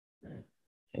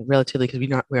 Relatively,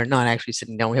 because we are not actually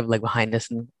sitting down. We have a leg behind us,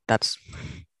 and that's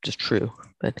just true.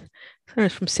 But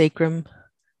from sacrum,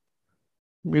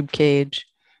 rib cage,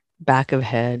 back of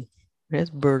head, as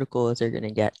vertical as they're going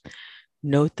to get.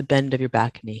 Note the bend of your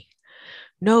back knee.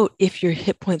 Note if your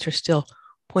hip points are still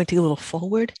pointing a little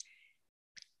forward,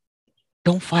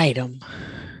 don't fight them.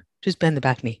 Just bend the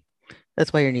back knee.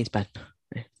 That's why your knees bend.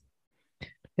 Right?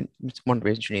 And it's one of the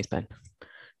reasons your knees bend.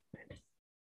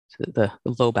 So the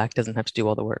low back doesn't have to do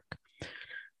all the work.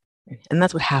 And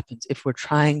that's what happens if we're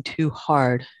trying too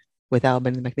hard without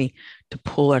bending the back knee to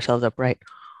pull ourselves upright.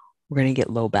 We're going to get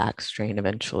low back strain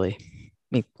eventually. I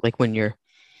mean, like when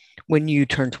you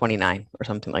turn 29 or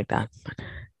something like that.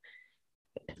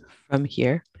 From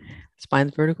here,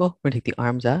 spine's vertical. We're going to take the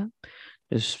arms up,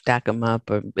 just stack them up,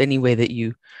 or any way that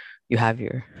you have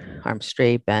your arms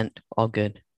straight, bent, all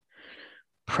good.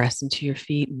 Press into your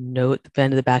feet. Note the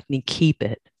bend of the back knee. Keep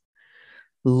it.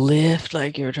 Lift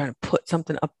like you're trying to put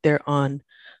something up there on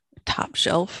the top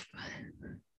shelf.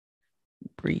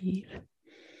 Breathe.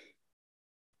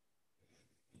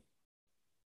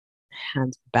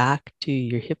 Hands back to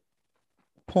your hip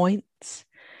points.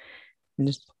 And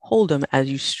just hold them as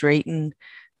you straighten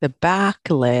the back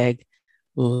leg.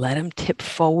 Let them tip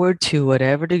forward to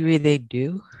whatever degree they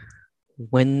do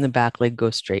when the back leg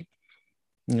goes straight.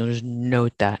 You'll just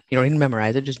note that. You don't even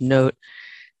memorize it. Just note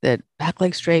that back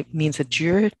leg straight means that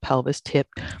your pelvis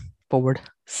tipped forward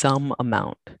some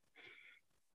amount.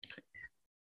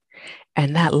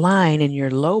 And that line in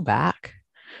your low back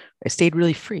stayed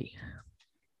really free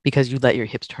because you let your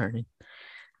hips turn.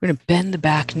 We're going to bend the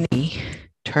back knee,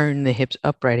 turn the hips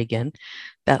upright again.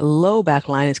 That low back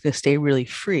line is going to stay really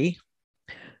free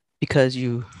because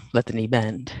you let the knee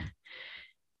bend.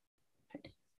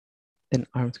 Then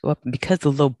arms go up. And because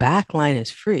the low back line is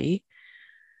free,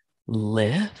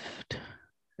 lift.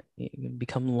 You can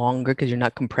become longer because you're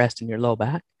not compressed in your low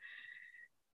back.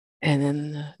 And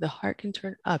then the heart can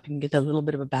turn up. You can get a little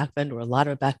bit of a back bend or a lot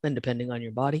of a back bend depending on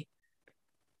your body.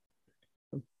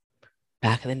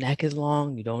 Back of the neck is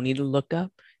long. You don't need to look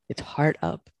up. It's heart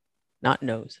up, not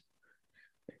nose.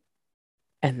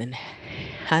 And then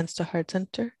hands to heart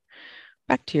center.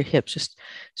 Back to your hips. Just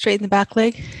straighten the back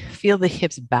leg. Feel the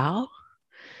hips bow.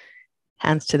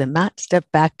 Hands to the mat. Step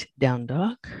back to down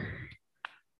dog.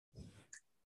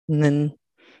 And then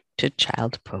to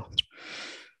child's pose.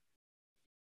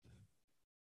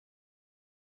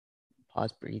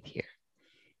 Pause, breathe here.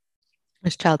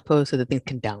 This child's pose so that things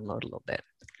can download a little bit.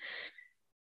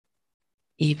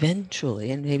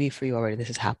 Eventually, and maybe for you already, this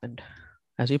has happened,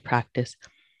 as we practice,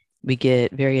 we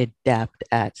get very adept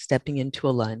at stepping into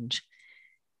a lunge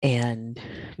and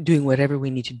doing whatever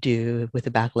we need to do with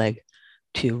the back leg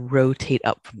to rotate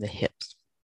up from the hips.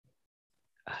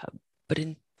 But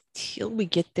until we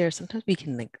get there, sometimes we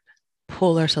can like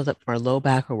pull ourselves up from our low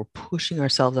back, or we're pushing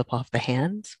ourselves up off the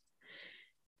hands.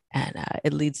 And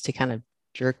it leads to kind of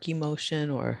jerky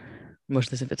motion or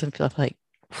motion that doesn't feel like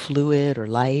fluid or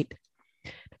light.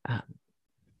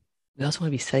 We also want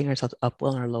to be setting ourselves up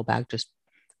well in our low back just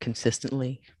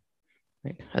consistently,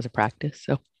 right, as a practice.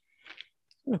 So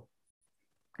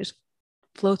just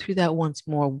flow through that once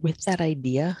more with that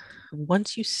idea.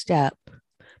 Once you step,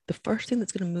 the first thing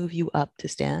that's going to move you up to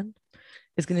stand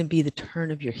is going to be the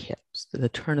turn of your hips, the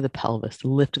turn of the pelvis, the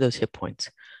lift of those hip points.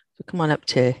 So come on up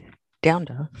to down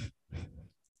dog.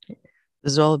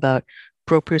 This is all about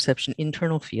proprioception,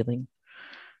 internal feeling.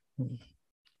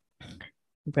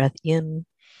 Breath in.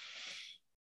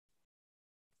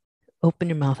 Open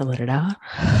your mouth and let it out.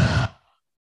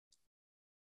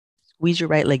 Squeeze your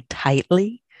right leg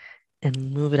tightly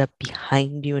and move it up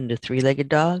behind you into three-legged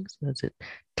dogs. As it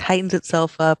tightens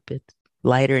itself up, it's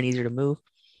lighter and easier to move.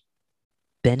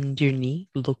 Bend your knee,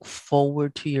 look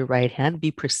forward to your right hand.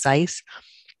 Be precise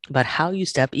about how you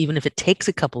step, even if it takes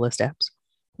a couple of steps.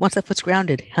 Once that foot's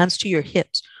grounded, hands to your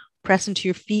hips, press into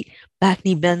your feet, back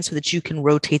knee bend so that you can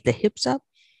rotate the hips up.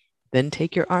 Then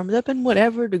take your arms up in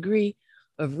whatever degree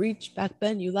of reach, back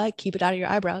bend you like. Keep it out of your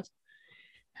eyebrows.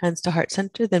 Hands to heart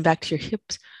center, then back to your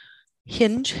hips.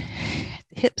 Hinge,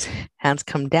 hips, hands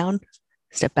come down.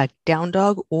 Step back, down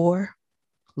dog, or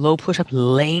low push up.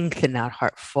 Lengthen out,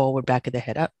 heart forward, back of the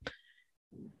head up.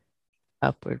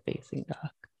 Upward facing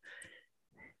dog.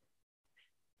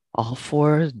 All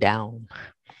fours down.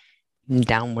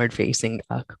 Downward facing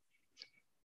dog.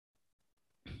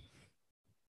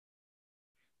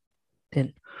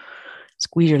 Then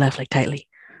squeeze your left leg tightly.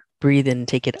 Breathe in,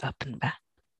 take it up and back.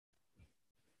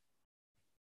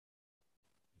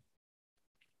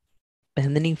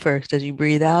 Bend the knee first. As you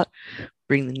breathe out,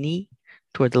 bring the knee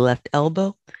toward the left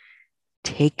elbow.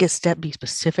 Take a step. Be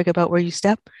specific about where you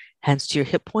step. Hands to your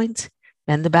hip points.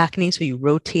 Bend the back knee so you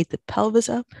rotate the pelvis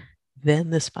up. Then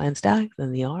the spine stacks,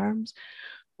 then the arms.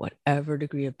 Whatever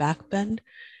degree of back bend.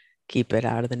 Keep it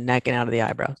out of the neck and out of the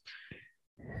eyebrows.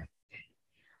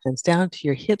 Hands down to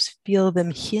your hips. Feel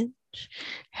them hinge.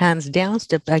 Hands down.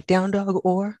 Step back, down dog,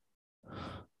 or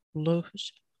low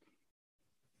push.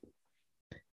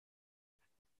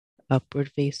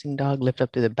 Upward facing dog. Lift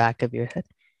up to the back of your head.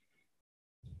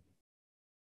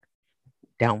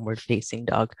 Downward facing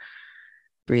dog.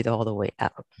 Breathe all the way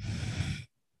out.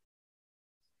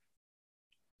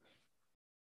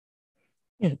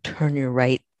 Turn your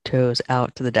right toes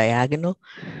out to the diagonal.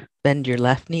 Bend your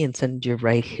left knee and send your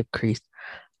right hip crease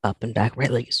up and back. Right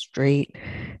leg is straight.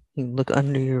 You can look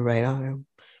under your right arm.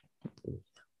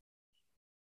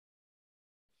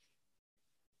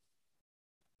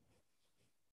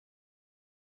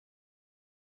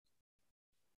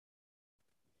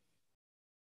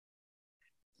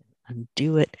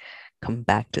 Undo it. Come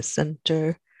back to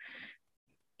center.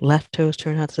 Left toes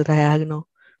turn out to the diagonal.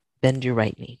 Bend your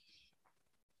right knee.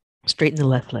 Straighten the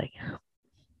left leg.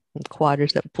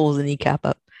 Quadricep pulls the kneecap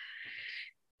up.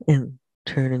 And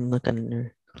turn and look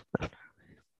under.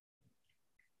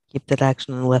 Keep that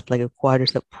action on the left leg of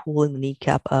quadricep pulling the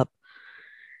kneecap up.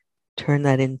 Turn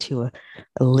that into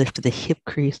a lift of the hip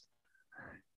crease.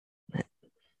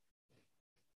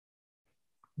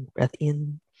 Breath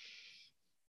in.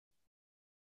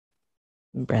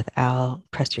 Breath out.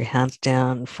 Press your hands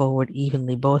down, forward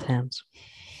evenly, both hands.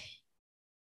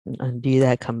 Undo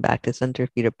that. Come back to center.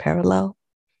 Feet are parallel.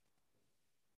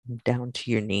 Down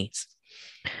to your knees.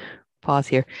 Pause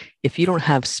here. If you don't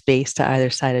have space to either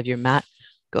side of your mat,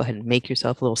 go ahead and make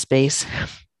yourself a little space,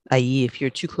 i.e. if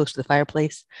you're too close to the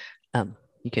fireplace,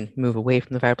 you can move away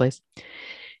from the fireplace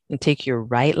and take your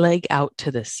right leg out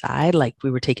to the side like we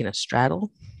were taking a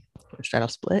straddle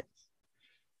split.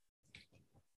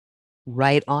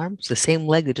 Right arm, it's the same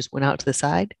leg that just went out to the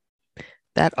side.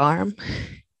 That arm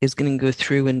is going to go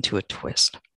through into a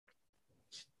twist.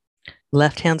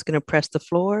 Left hand's going to press the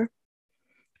floor.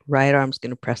 Right arm's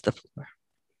going to press the floor.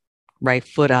 Right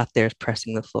foot out there is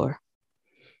pressing the floor.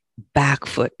 Back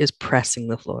foot is pressing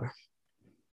the floor.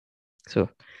 So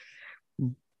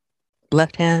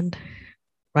left hand,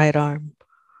 right arm,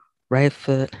 right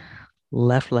foot,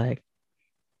 left leg,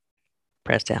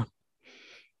 press down.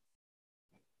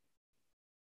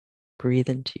 Breathe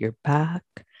into your back,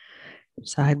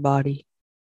 side body,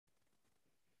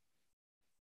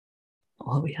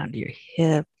 all the way down to your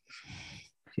hip.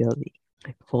 Feel the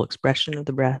full expression of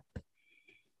the breath.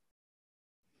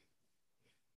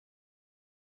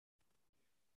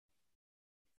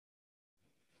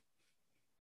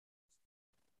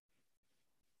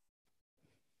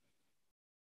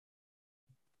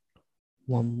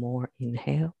 One more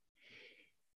inhale.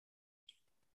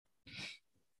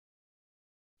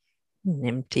 And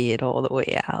empty it all the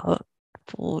way out.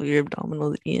 Pull your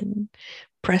abdominals in.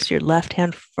 Press your left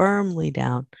hand firmly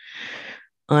down.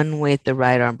 Unweight the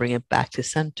right arm. Bring it back to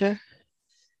center.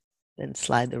 Then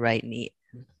slide the right knee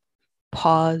in.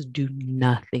 Pause. Do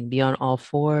nothing. Be on all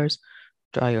fours.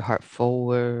 Draw your heart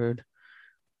forward.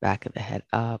 Back of the head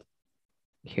up.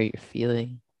 Hear your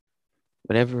feeling.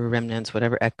 Whatever remnants,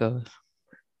 whatever echoes.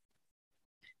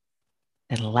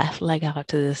 And left leg out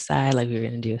to the side like we were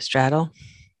going to do a straddle.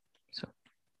 So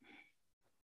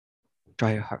draw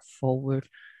your heart forward.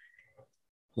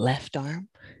 Left arm,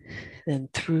 then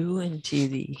through into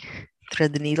the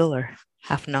thread the needle or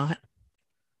half knot.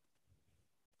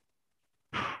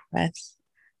 Press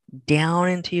down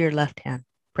into your left hand.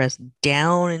 Press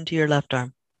down into your left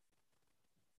arm.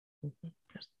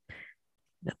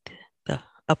 The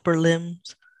upper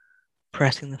limbs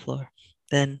pressing the floor.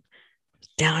 Then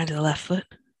down into the left foot,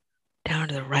 down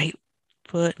to the right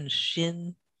foot and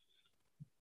shin.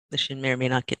 The shin may or may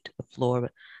not get to the floor,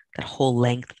 but that whole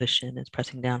length of the shin is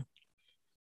pressing down.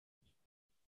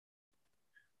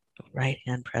 Right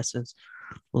hand presses,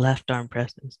 left arm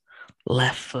presses,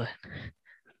 left foot,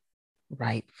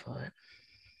 right foot.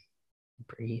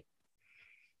 Breathe.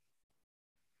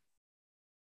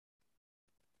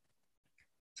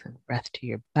 Send breath to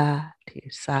your back, to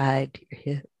your side, to your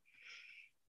hip.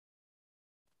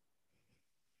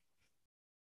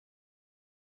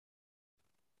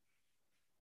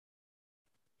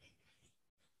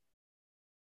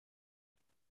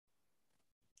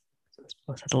 So this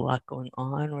pose has a lot going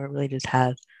on, or it really just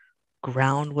has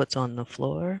ground what's on the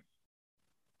floor.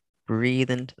 Breathe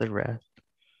into the rest.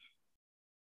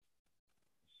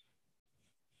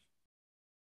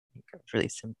 It's really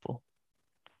simple.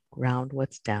 Ground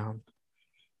what's down.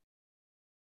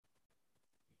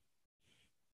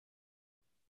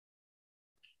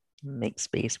 Make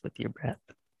space with your breath.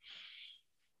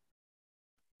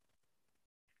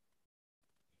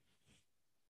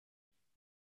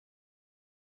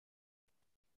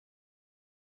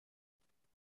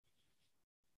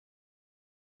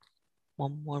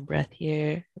 One more breath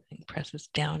here. Presses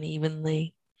down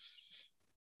evenly.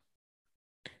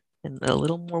 And a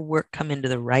little more work come into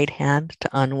the right hand to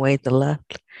unweight the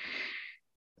left.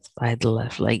 Slide the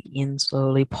left leg in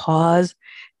slowly. Pause.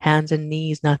 Hands and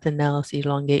knees, nothing else.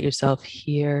 Elongate yourself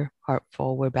here. Heart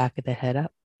forward, back of the head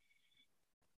up.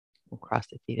 We'll cross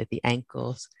the feet at the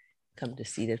ankles. Come to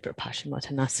seated for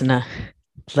Paschimottanasana.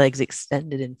 Legs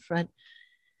extended in front.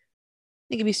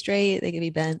 They can be straight, they can be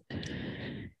bent.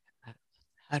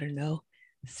 I don't know.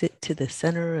 Sit to the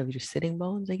center of your sitting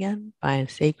bones again. Find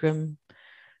sacrum,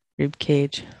 rib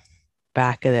cage,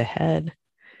 back of the head.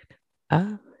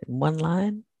 In one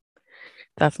line.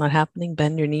 If that's not happening,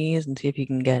 bend your knees and see if you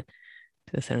can get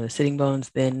to the center of the sitting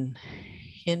bones. Then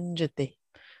hinge at the,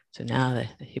 so now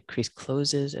the hip crease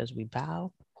closes as we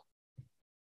bow.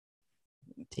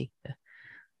 Take the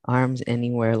arms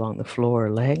anywhere along the floor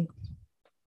or leg.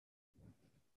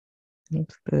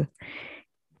 Once the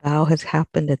bow has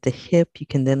happened at the hip, you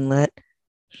can then let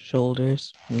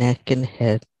shoulders, neck, and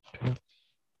head drop.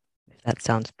 If that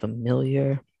sounds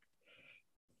familiar,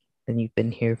 then you've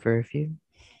been here for a few.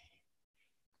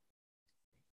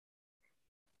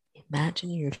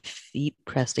 Imagine your feet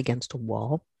pressed against a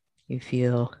wall. You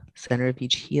feel center of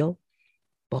each heel,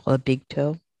 ball the big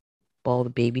toe, ball the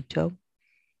baby toe.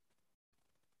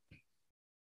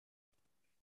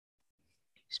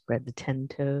 Spread the 10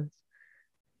 toes.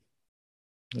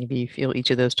 Maybe you feel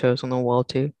each of those toes on the wall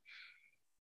too.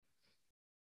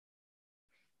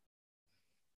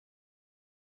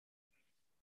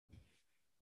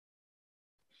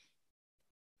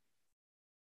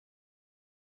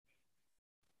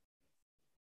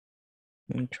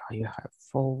 And draw your heart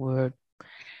forward.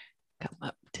 Come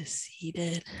up to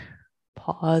seated.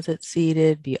 Pause at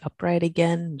seated. Be upright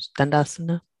again.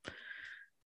 Dandasana.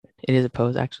 It is a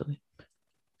pose, actually.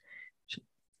 Should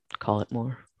call it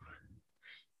more.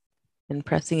 And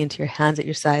pressing into your hands at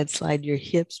your side, slide your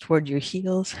hips toward your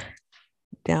heels.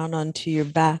 Down onto your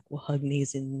back. We'll hug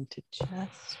knees into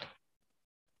chest.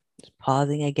 Just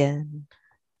pausing again.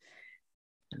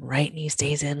 And right knee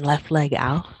stays in, left leg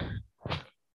out.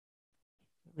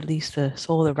 Release the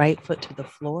sole of the right foot to the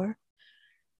floor.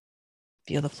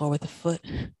 Feel the floor with the foot.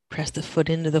 Press the foot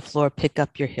into the floor. Pick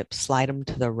up your hips. Slide them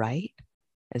to the right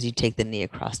as you take the knee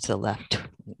across to the left.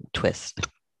 Twist.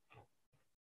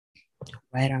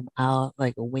 Right arm out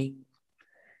like a wing.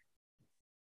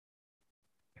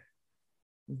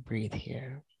 Breathe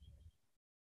here.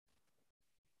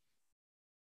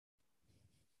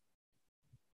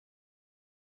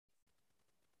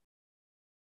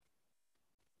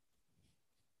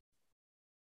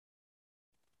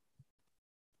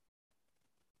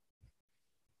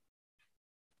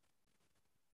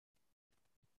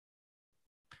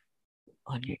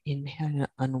 On your inhale,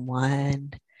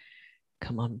 unwind.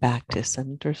 Come on back to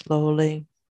center slowly.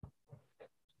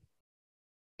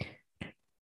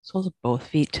 Soles of both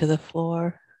feet to the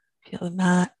floor. Feel the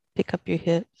mat. Pick up your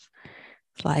hips.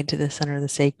 Slide to the center of the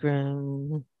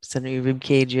sacrum, center of your rib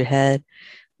cage, your head.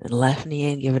 Then left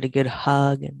knee in, give it a good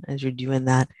hug. And as you're doing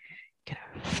that, kind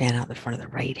of fan out the front of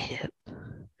the right hip.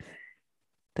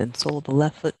 Then sole the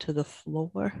left foot to the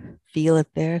floor. Feel it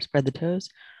there. Spread the toes.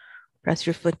 Press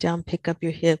your foot down. Pick up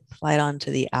your hip. Slide onto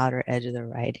the outer edge of the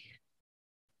right.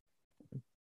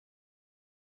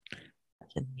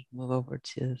 Then you can move over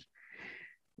to the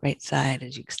right side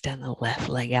as you extend the left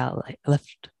leg out, like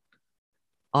left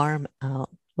arm out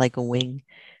like a wing.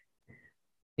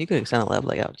 You could extend the left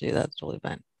leg out too. That's totally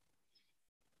fine.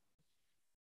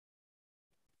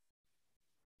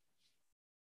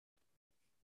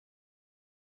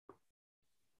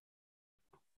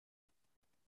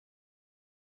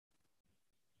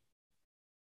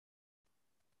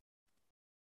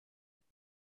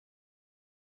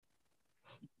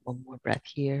 One more breath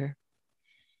here.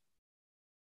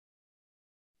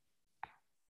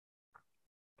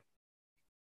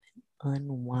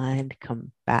 Unwind,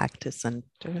 come back to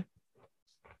center.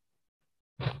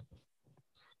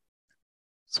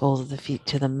 Soles of the feet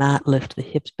to the mat, lift the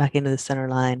hips back into the center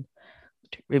line.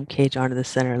 Rib cage onto the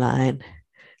center line.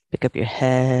 Pick up your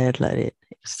head, let it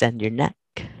extend your neck.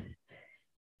 And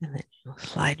then you'll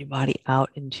slide your body out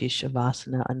into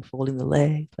Shavasana, unfolding the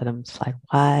legs, let them slide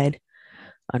wide,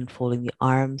 unfolding the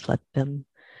arms, let them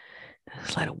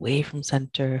slide away from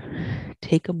center.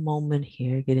 Take a moment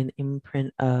here, get an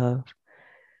imprint of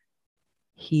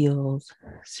heels,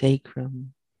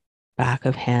 sacrum, back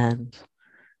of hands,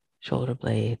 shoulder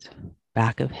blades,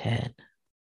 back of head.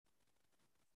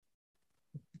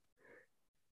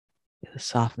 The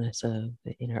softness of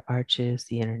the inner arches,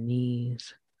 the inner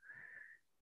knees,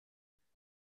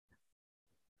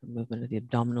 the movement of the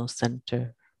abdominal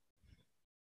center,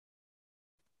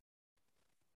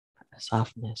 the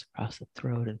softness across the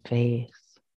throat and face.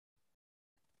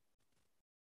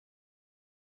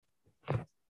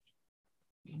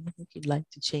 If you'd like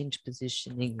to change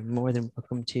positioning, you're more than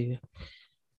welcome to.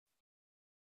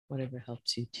 Whatever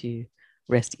helps you to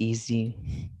rest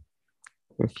easy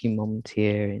for a few moments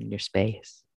here in your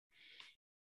space.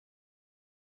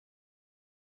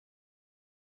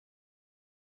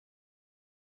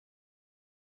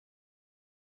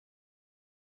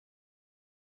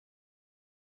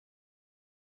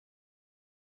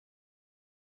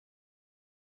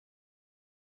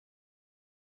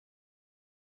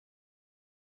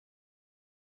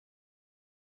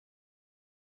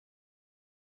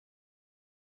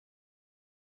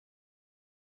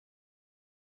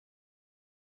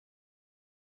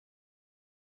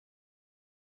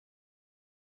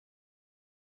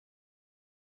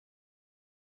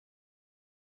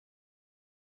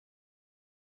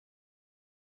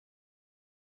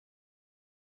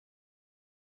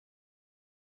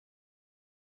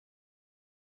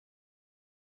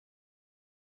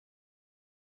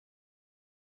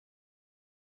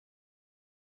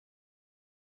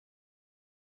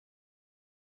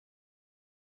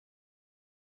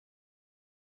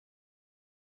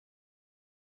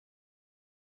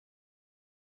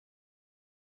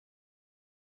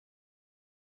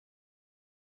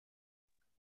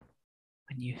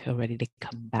 When you feel ready to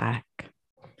come back,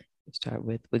 you start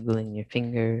with wiggling your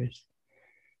fingers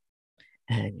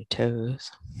and your toes.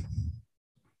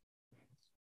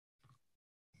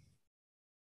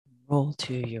 Roll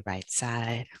to your right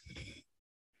side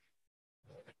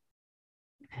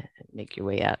and make your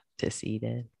way up to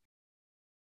seated.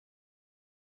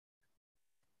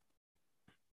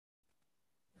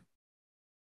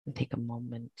 And take a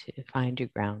moment to find your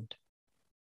ground.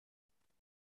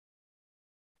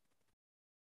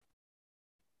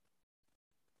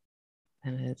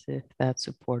 And as if that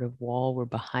supportive wall were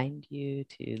behind you,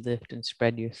 to lift and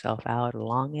spread yourself out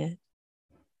along it.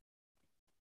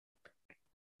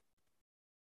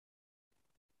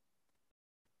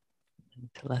 And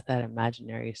to let that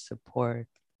imaginary support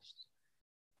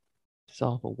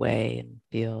dissolve away and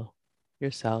feel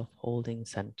yourself holding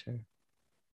center.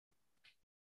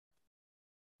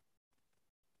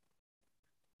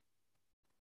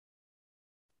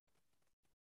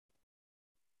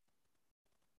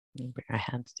 And bring our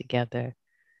hands together,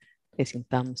 placing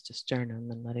thumbs to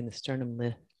sternum and letting the sternum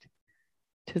lift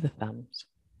to the thumbs.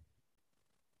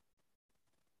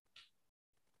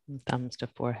 And thumbs to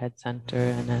forehead center,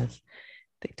 and as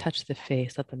they touch the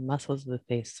face, let the muscles of the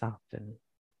face soften.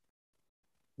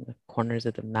 And the corners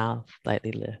of the mouth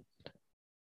slightly lift.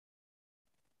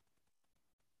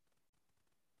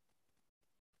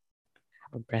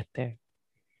 Have a breath there.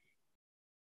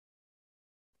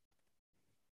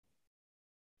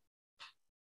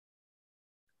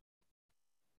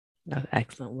 That was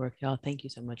excellent work, y'all. Thank you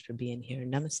so much for being here.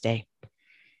 Namaste.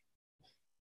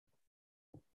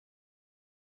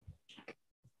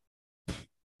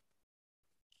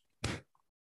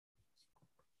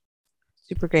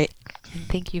 Super great. And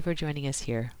thank you for joining us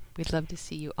here. We'd love to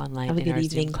see you online Have a in good our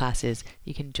evening. Zoom classes.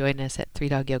 You can join us at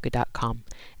 3dogyoga.com.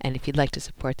 And if you'd like to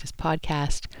support this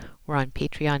podcast, we're on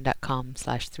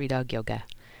patreon.com/3dogyoga.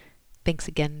 Thanks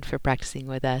again for practicing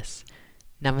with us.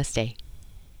 Namaste.